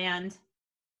land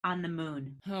on the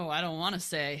moon? Oh, I don't want to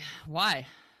say. Why?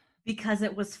 Because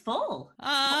it was full.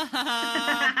 Full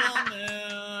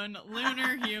moon.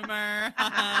 Lunar humor.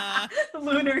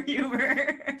 Lunar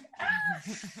humor.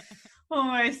 Oh,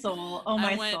 my soul. Oh,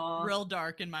 my soul. I went real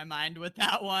dark in my mind with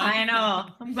that one. I know.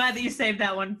 I'm glad that you saved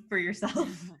that one for yourself.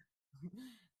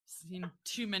 Seen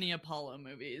too many Apollo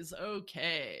movies.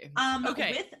 Okay.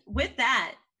 Okay. With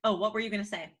that, what were you going to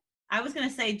say? I was going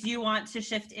to say, do you want to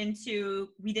shift into,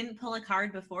 we didn't pull a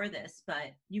card before this,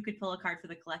 but you could pull a card for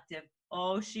the collective.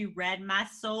 Oh, she read my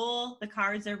soul. The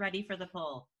cards are ready for the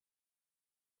pull.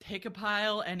 Pick a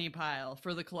pile, any pile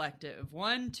for the collective.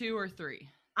 1, 2, or 3.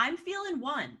 I'm feeling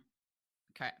 1.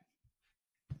 Okay.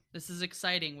 This is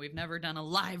exciting. We've never done a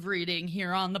live reading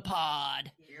here on the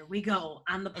pod. Here we go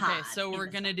on the pod. Okay, so we're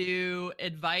going to do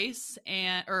advice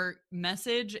or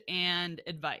message and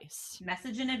advice.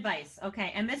 Message and advice.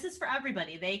 Okay, and this is for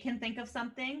everybody. They can think of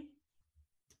something.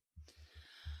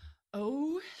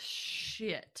 Oh,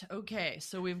 shit. Okay,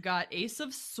 so we've got Ace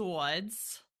of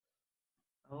Swords.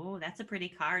 Oh, that's a pretty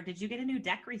card. Did you get a new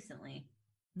deck recently?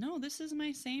 No, this is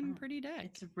my same pretty deck.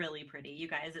 It's really pretty. You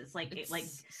guys, it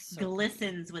so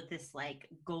glistens pretty with this like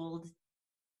gold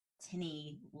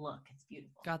tinny look. It's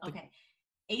beautiful. Got the... Okay.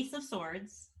 Ace of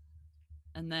Swords,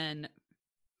 And then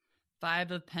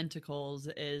 5 of Pentacles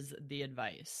is the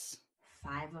advice.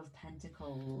 5 of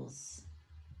Pentacles.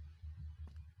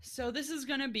 So this is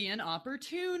going to be an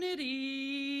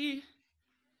opportunity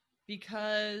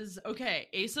because, okay,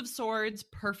 Ace of Swords,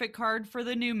 perfect card for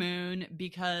the new moon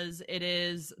because it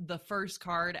is the first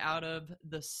card out of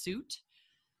the suit.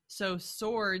 So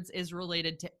Swords is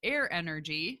related to air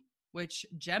energy, which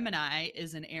Gemini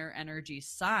is an air energy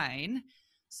sign.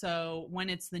 So when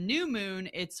it's the new moon,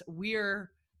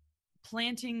 we're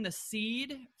planting the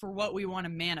seed for what we want to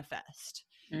manifest.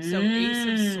 So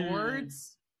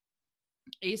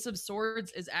Ace of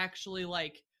Swords is actually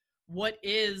like, what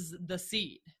is the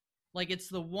seed? Like it's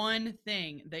the one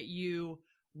thing that you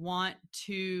want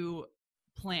to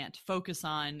plant, focus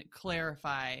on,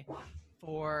 clarify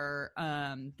for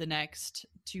the next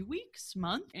 2 weeks,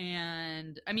 month.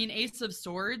 And I mean, Ace of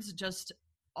Swords just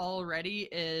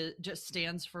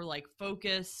stands for like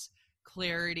focus,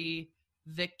 clarity,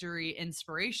 victory,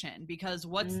 inspiration, because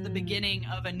what's the beginning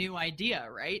of a new idea,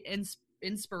 right?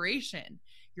 Inspiration.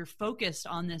 You're focused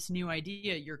on this new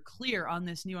idea. You're clear on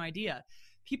this new idea.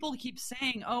 People keep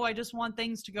saying, oh, I just want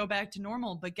things to go back to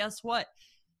normal. But guess what?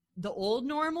 The old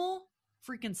normal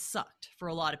freaking sucked for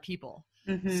a lot of people.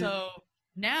 Mm-hmm. So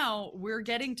now we're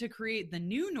getting to create the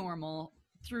new normal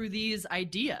through these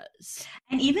ideas.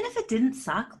 And even if it didn't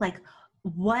suck, like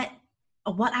what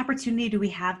opportunity do we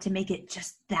have to make it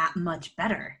just that much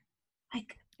better?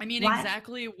 Like, I mean,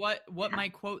 exactly what my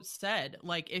quote said.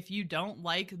 Like, if you don't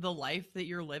like the life that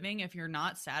you're living, if you're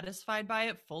not satisfied by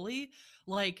it fully,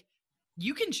 like,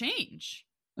 you can change.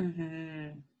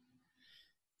 Mm-hmm.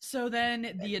 So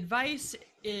then the advice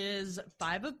is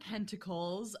 5 of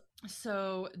Pentacles.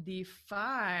 So the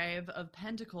 5 of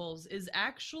Pentacles is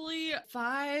actually,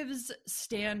 5s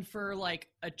stand for like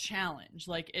a challenge.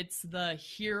 Like it's the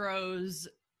hero's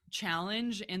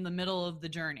challenge in the middle of the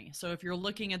journey. So if you're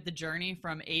looking at the journey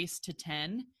from Ace to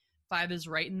 10, 5 is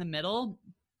right in the middle.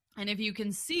 And if you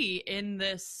can see in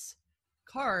this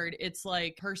card, it's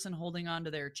like person holding on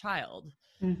to their child.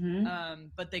 Mm-hmm.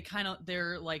 But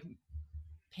they're like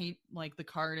paint, like the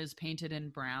card is painted in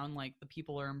brown, like the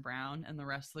people are in brown and the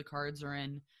rest of the cards are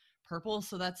in purple.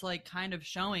 So that's like kind of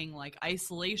showing like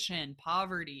isolation,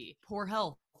 poverty, poor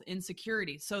health,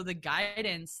 insecurity. So the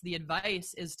guidance, the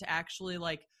advice is to actually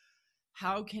like,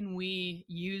 how can we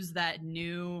use that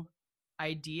new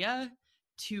idea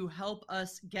to help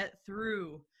us get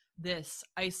through this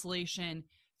isolation,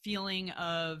 feeling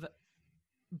of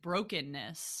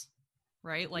brokenness,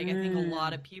 right? Like I think a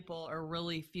lot of people are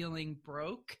really feeling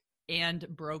broke and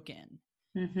broken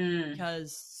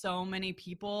because so many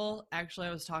people, actually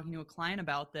I was talking to a client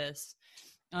about this,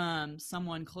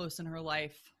 someone close in her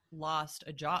life lost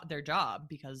their job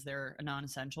because they're a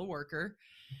non-essential worker.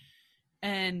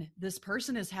 And this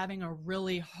person is having a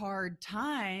really hard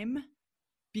time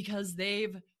because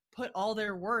they've put all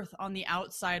their worth on the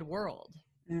outside world.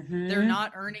 Mm-hmm. They're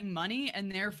not earning money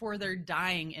and therefore they're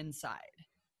dying inside.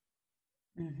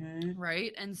 Mm-hmm.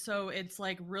 Right. And so it's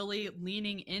like really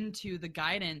leaning into the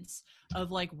guidance of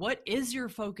like, what is your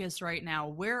focus right now?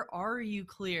 Where are you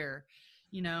clear?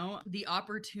 You know, the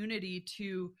opportunity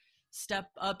to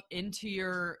step up into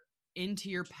your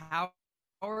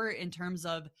power in terms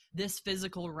of this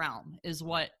physical realm is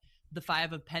what the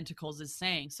 5 of Pentacles is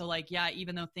saying. So like, yeah,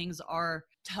 even though things are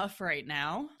tough right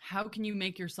now, how can you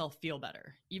make yourself feel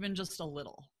better? Even just a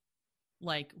little.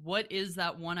 Like, what is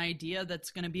that one idea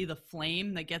that's going to be the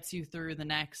flame that gets you through the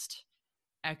next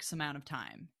X amount of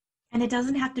time? And it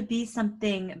doesn't have to be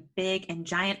something big and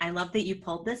giant. I love that you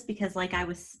pulled this because like I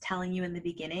was telling you in the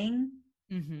beginning,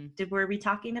 were we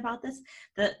talking about this?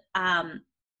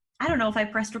 I don't know if I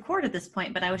pressed record at this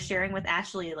point, but I was sharing with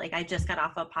Ashley, like I just got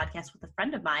off a podcast with a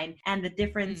friend of mine and the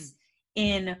difference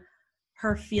in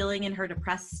her feeling in her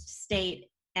depressed state.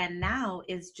 And now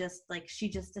is just like, she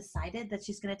just decided that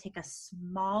she's going to take a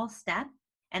small step.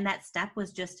 And that step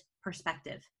was just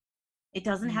perspective. It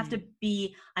doesn't have to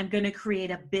be, I'm going to create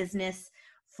a business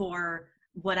for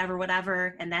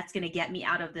whatever, and that's going to get me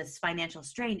out of this financial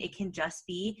strain. It can just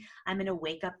be, I'm going to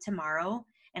wake up tomorrow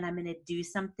and I'm going to do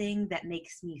something that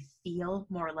makes me feel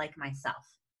more like myself.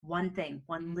 One thing,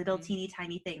 one little teeny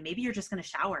tiny thing. Maybe you're just going to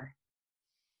shower,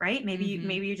 right? Maybe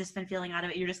you've just been feeling out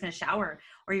of it. You're just going to shower,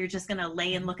 or you're just going to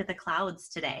lay and look at the clouds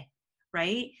today,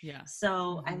 right? Yeah.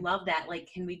 So I love that. Like,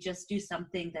 can we just do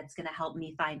something that's going to help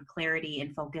me find clarity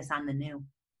and focus on the new?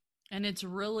 And it's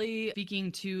really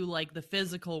speaking to like the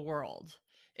physical world.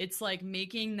 It's like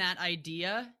making that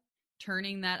idea,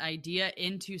 turning that idea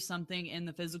into something in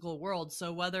the physical world.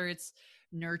 So whether it's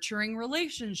nurturing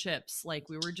relationships, like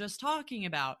we were just talking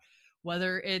about,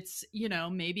 whether it's, you know,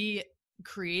 maybe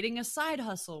creating a side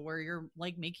hustle where you're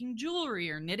like making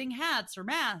jewelry or knitting hats or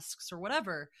masks or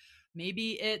whatever.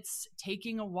 Maybe it's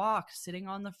taking a walk, sitting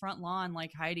on the front lawn,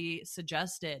 like Heidi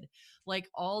suggested, like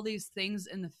all these things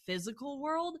in the physical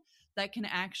world that can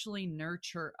actually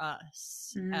nurture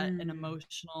us at an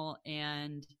emotional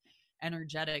and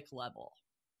energetic level.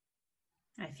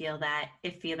 I feel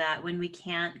that when we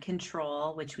can't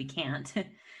control, which we can't,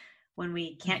 when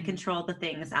we can't control the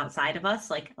things outside of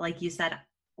us, like you said,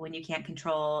 when you can't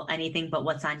control anything but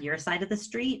what's on your side of the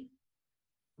street,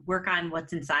 work on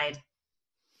what's inside.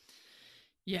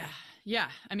 Yeah.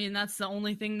 I mean, that's the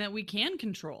only thing that we can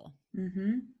control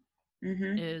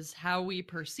is how we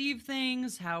perceive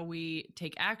things, how we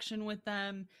take action with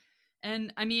them.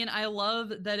 And I mean, I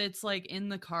love that it's like in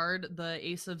the card, the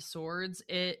Ace of Swords,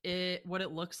 what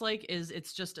it looks like is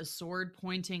it's just a sword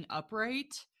pointing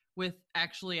upright with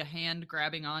actually a hand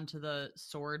grabbing onto the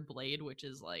sword blade, which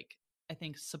is like, I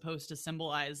think supposed to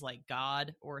symbolize like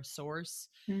God or a source,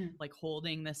 like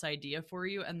holding this idea for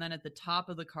you. And then at the top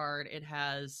of the card, it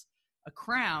has a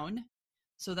crown.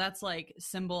 So that's like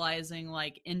symbolizing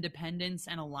like independence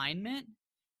and alignment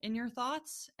in your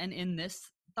thoughts. And in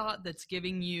this thought, that's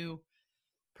giving you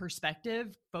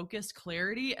perspective, focus,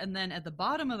 clarity. And then at the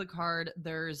bottom of the card,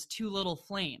 there's two little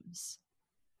flames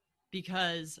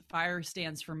because fire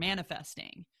stands for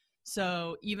manifesting.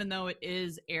 So even though it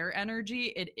is air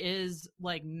energy, it is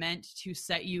like meant to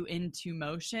set you into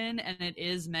motion, and it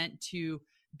is meant to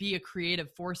be a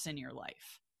creative force in your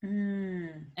life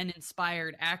and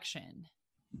inspired action.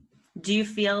 What do you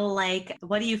feel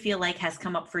like has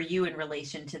come up for you in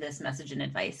relation to this message and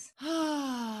advice?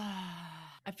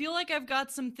 I feel like I've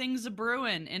got some things a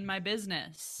brewing in my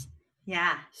business.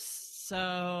 Yeah.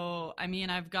 So, I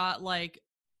mean, I've got like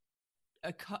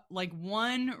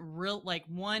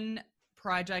one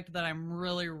project that I'm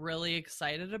really, really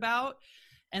excited about.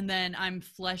 And then I'm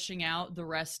fleshing out the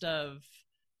rest of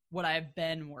what I've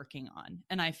been working on.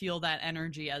 And I feel that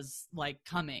energy as like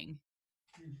coming.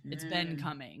 It's been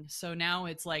coming. So now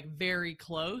it's like very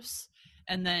close.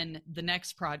 And then the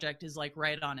next project is like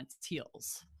right on its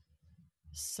heels.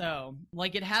 So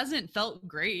like it hasn't felt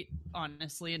great,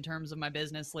 honestly, in terms of my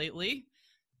business lately.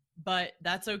 But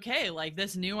that's okay. Like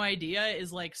this new idea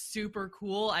is like super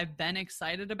cool. I've been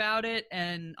excited about it.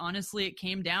 And honestly, it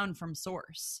came down from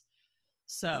source.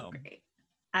 So great.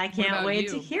 I can't wait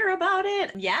to hear about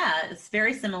it. Yeah, it's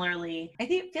very similarly. I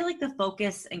feel like the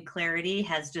focus and clarity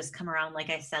has just come around, like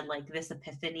I said, like this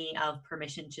epiphany of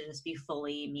permission to just be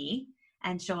fully me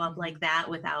and show up like that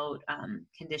without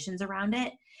conditions around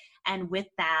it. And with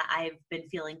that, I've been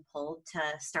feeling pulled to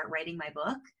start writing my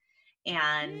book.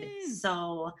 And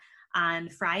so on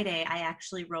Friday, I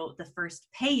actually wrote the first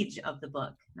page of the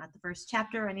book, not the first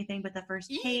chapter or anything, but the first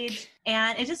page.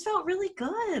 And it just felt really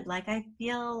good. Like, I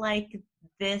feel like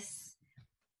this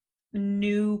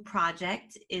new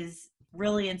project is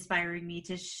really inspiring me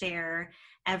to share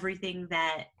everything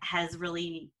that has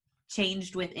really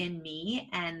changed within me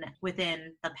and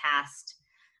within the past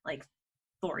like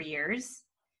 4 years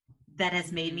that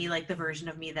has made me like the version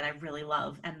of me that I really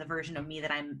love and the version of me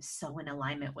that I'm so in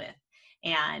alignment with.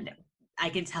 And I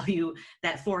can tell you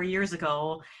that 4 years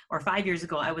ago or 5 years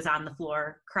ago, I was on the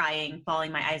floor crying,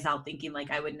 bawling my eyes out, thinking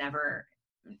like I would never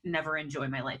enjoy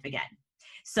my life again.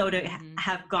 So to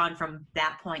have gone from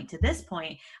that point to this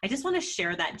point, I just want to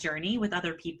share that journey with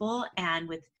other people and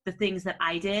with the things that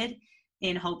I did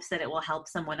in hopes that it will help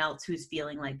someone else who's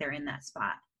feeling like they're in that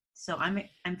spot. So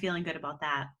I'm feeling good about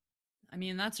that. I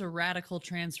mean, that's a radical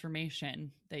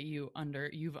transformation that you've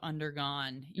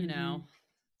undergone, you know,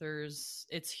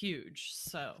 it's huge.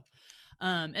 So,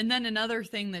 and then another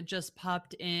thing that just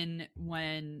popped in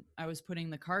when I was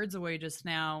putting the cards away just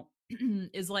now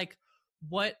is like,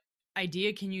 what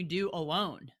idea can you do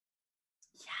alone?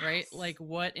 Yes. Right? Like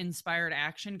what inspired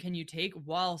action can you take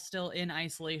while still in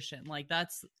isolation? Like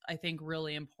that's, I think,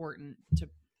 really important to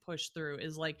push through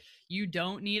is like, you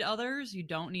don't need others. You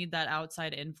don't need that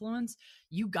outside influence.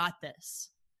 You got this.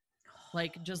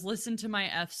 Like, just listen to my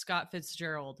F. Scott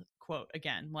Fitzgerald quote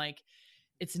again. Like,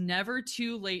 it's never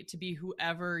too late to be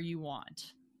whoever you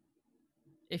want.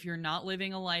 If you're not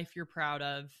living a life you're proud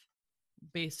of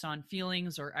based on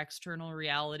feelings or external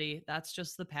reality, that's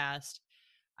just the past.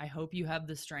 I hope you have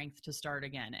the strength to start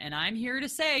again. And I'm here to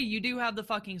say you do have the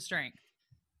fucking strength.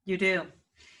 You do.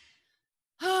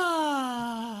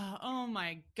 Oh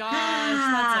my gosh,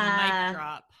 that's a mic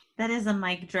drop. That is a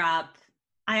mic drop.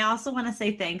 I also want to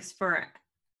say thanks for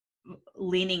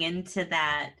leaning into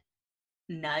that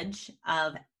nudge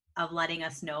of letting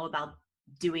us know about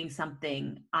doing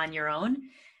something on your own,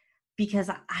 because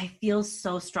I feel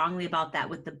so strongly about that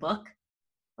with the book.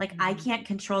 Like I can't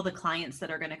control the clients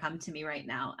that are going to come to me right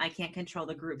now. I can't control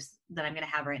the groups that I'm going to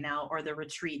have right now, or the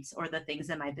retreats, or the things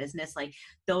in my business. Like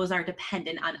those are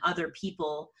dependent on other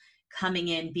people coming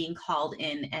in, being called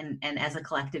in, and as a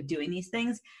collective doing these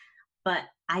things. But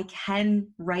I can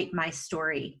write my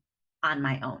story on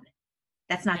my own.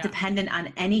 That's not dependent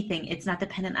on anything. It's not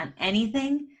dependent on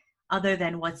anything other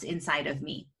than what's inside of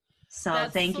me. So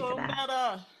thank you for that.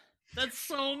 Meta. That's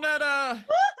so meta.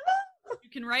 You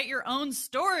can write your own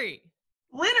story.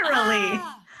 Literally.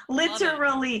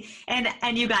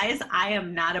 And you guys, I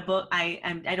am not a book.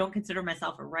 I don't consider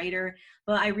myself a writer,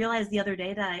 but I realized the other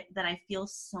day that I feel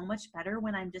so much better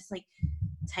when I'm just like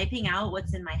typing out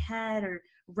what's in my head or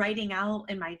writing out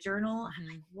in my journal. I'm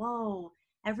like, whoa,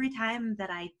 every time that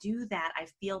I do that, I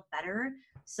feel better.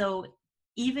 So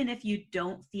even if you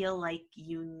don't feel like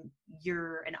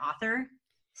you're an author,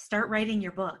 start writing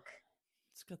your book.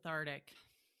 It's cathartic.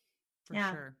 For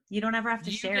sure. You don't ever have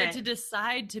to share it. You get to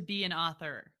decide to be an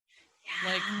author.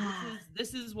 Yeah. Like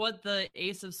this is what the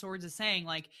Ace of Swords is saying.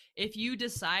 Like if you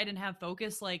decide and have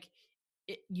focus, like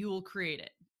you will create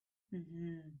it.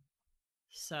 Mm-hmm.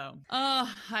 So,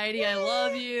 Heidi, I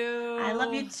love you. I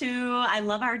love you too. I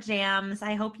love our jams.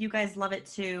 I hope you guys love it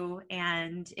too.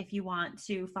 And if you want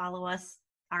to follow us,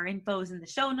 our info's in the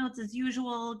show notes as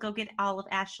usual. Go get all of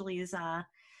Ashley's,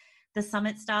 the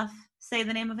summit stuff. Say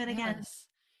the name of it again.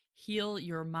 Heal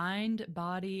Your Mind,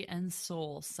 Body, and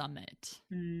Soul Summit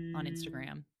on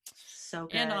Instagram. So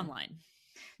good. And online.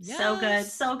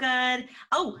 Yes. So good.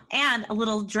 Oh, and a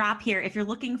little drop here. If you're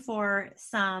looking for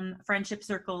some friendship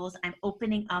circles, I'm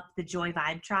opening up the Joy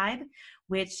Vibe Tribe,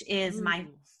 which is my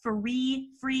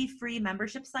free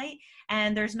membership site.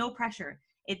 And there's no pressure.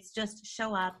 It's just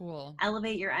show up,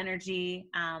 elevate your energy.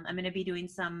 I'm going to be doing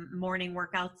some morning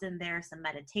workouts in there, some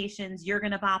meditations. You're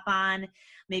going to pop on,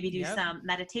 maybe do some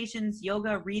meditations,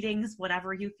 yoga, readings,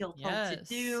 whatever you feel pulled to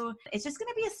do. It's just going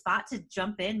to be a spot to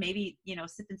jump in, maybe,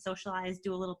 sip and socialize,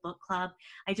 do a little book club.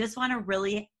 I just want to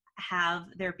really have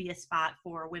there be a spot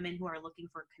for women who are looking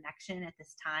for connection at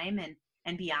this time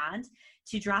and beyond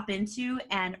to drop into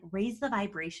and raise the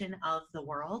vibration of the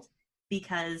world,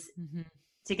 because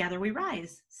together we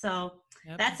rise. So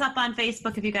that's up on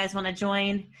Facebook if you guys want to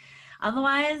join.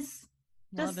 Otherwise,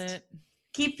 just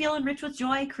keep feeling rich with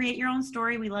joy. Create your own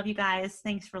story. We love you guys.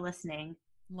 Thanks for listening.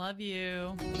 Love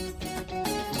you.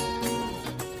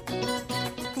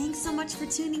 Thanks so much for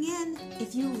tuning in.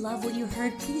 If you love what you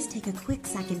heard, please take a quick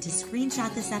second to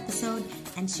screenshot this episode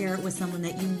and share it with someone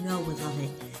that you know would love it.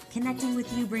 Connecting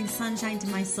with you brings sunshine to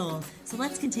my soul. So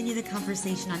let's continue the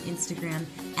conversation on Instagram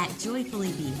at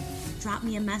JoyfullyBe. Drop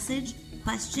me a message,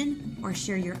 question, or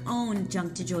share your own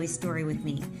Junk to Joy story with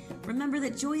me. Remember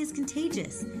that joy is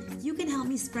contagious. You can help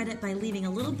me spread it by leaving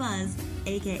a little buzz,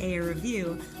 aka a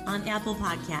review, on Apple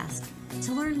Podcast.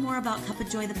 To learn more about Cup of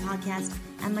Joy the podcast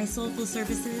and my soulful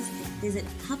services, visit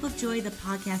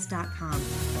cupofjoythepodcast.com.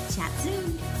 Chat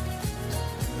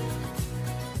soon.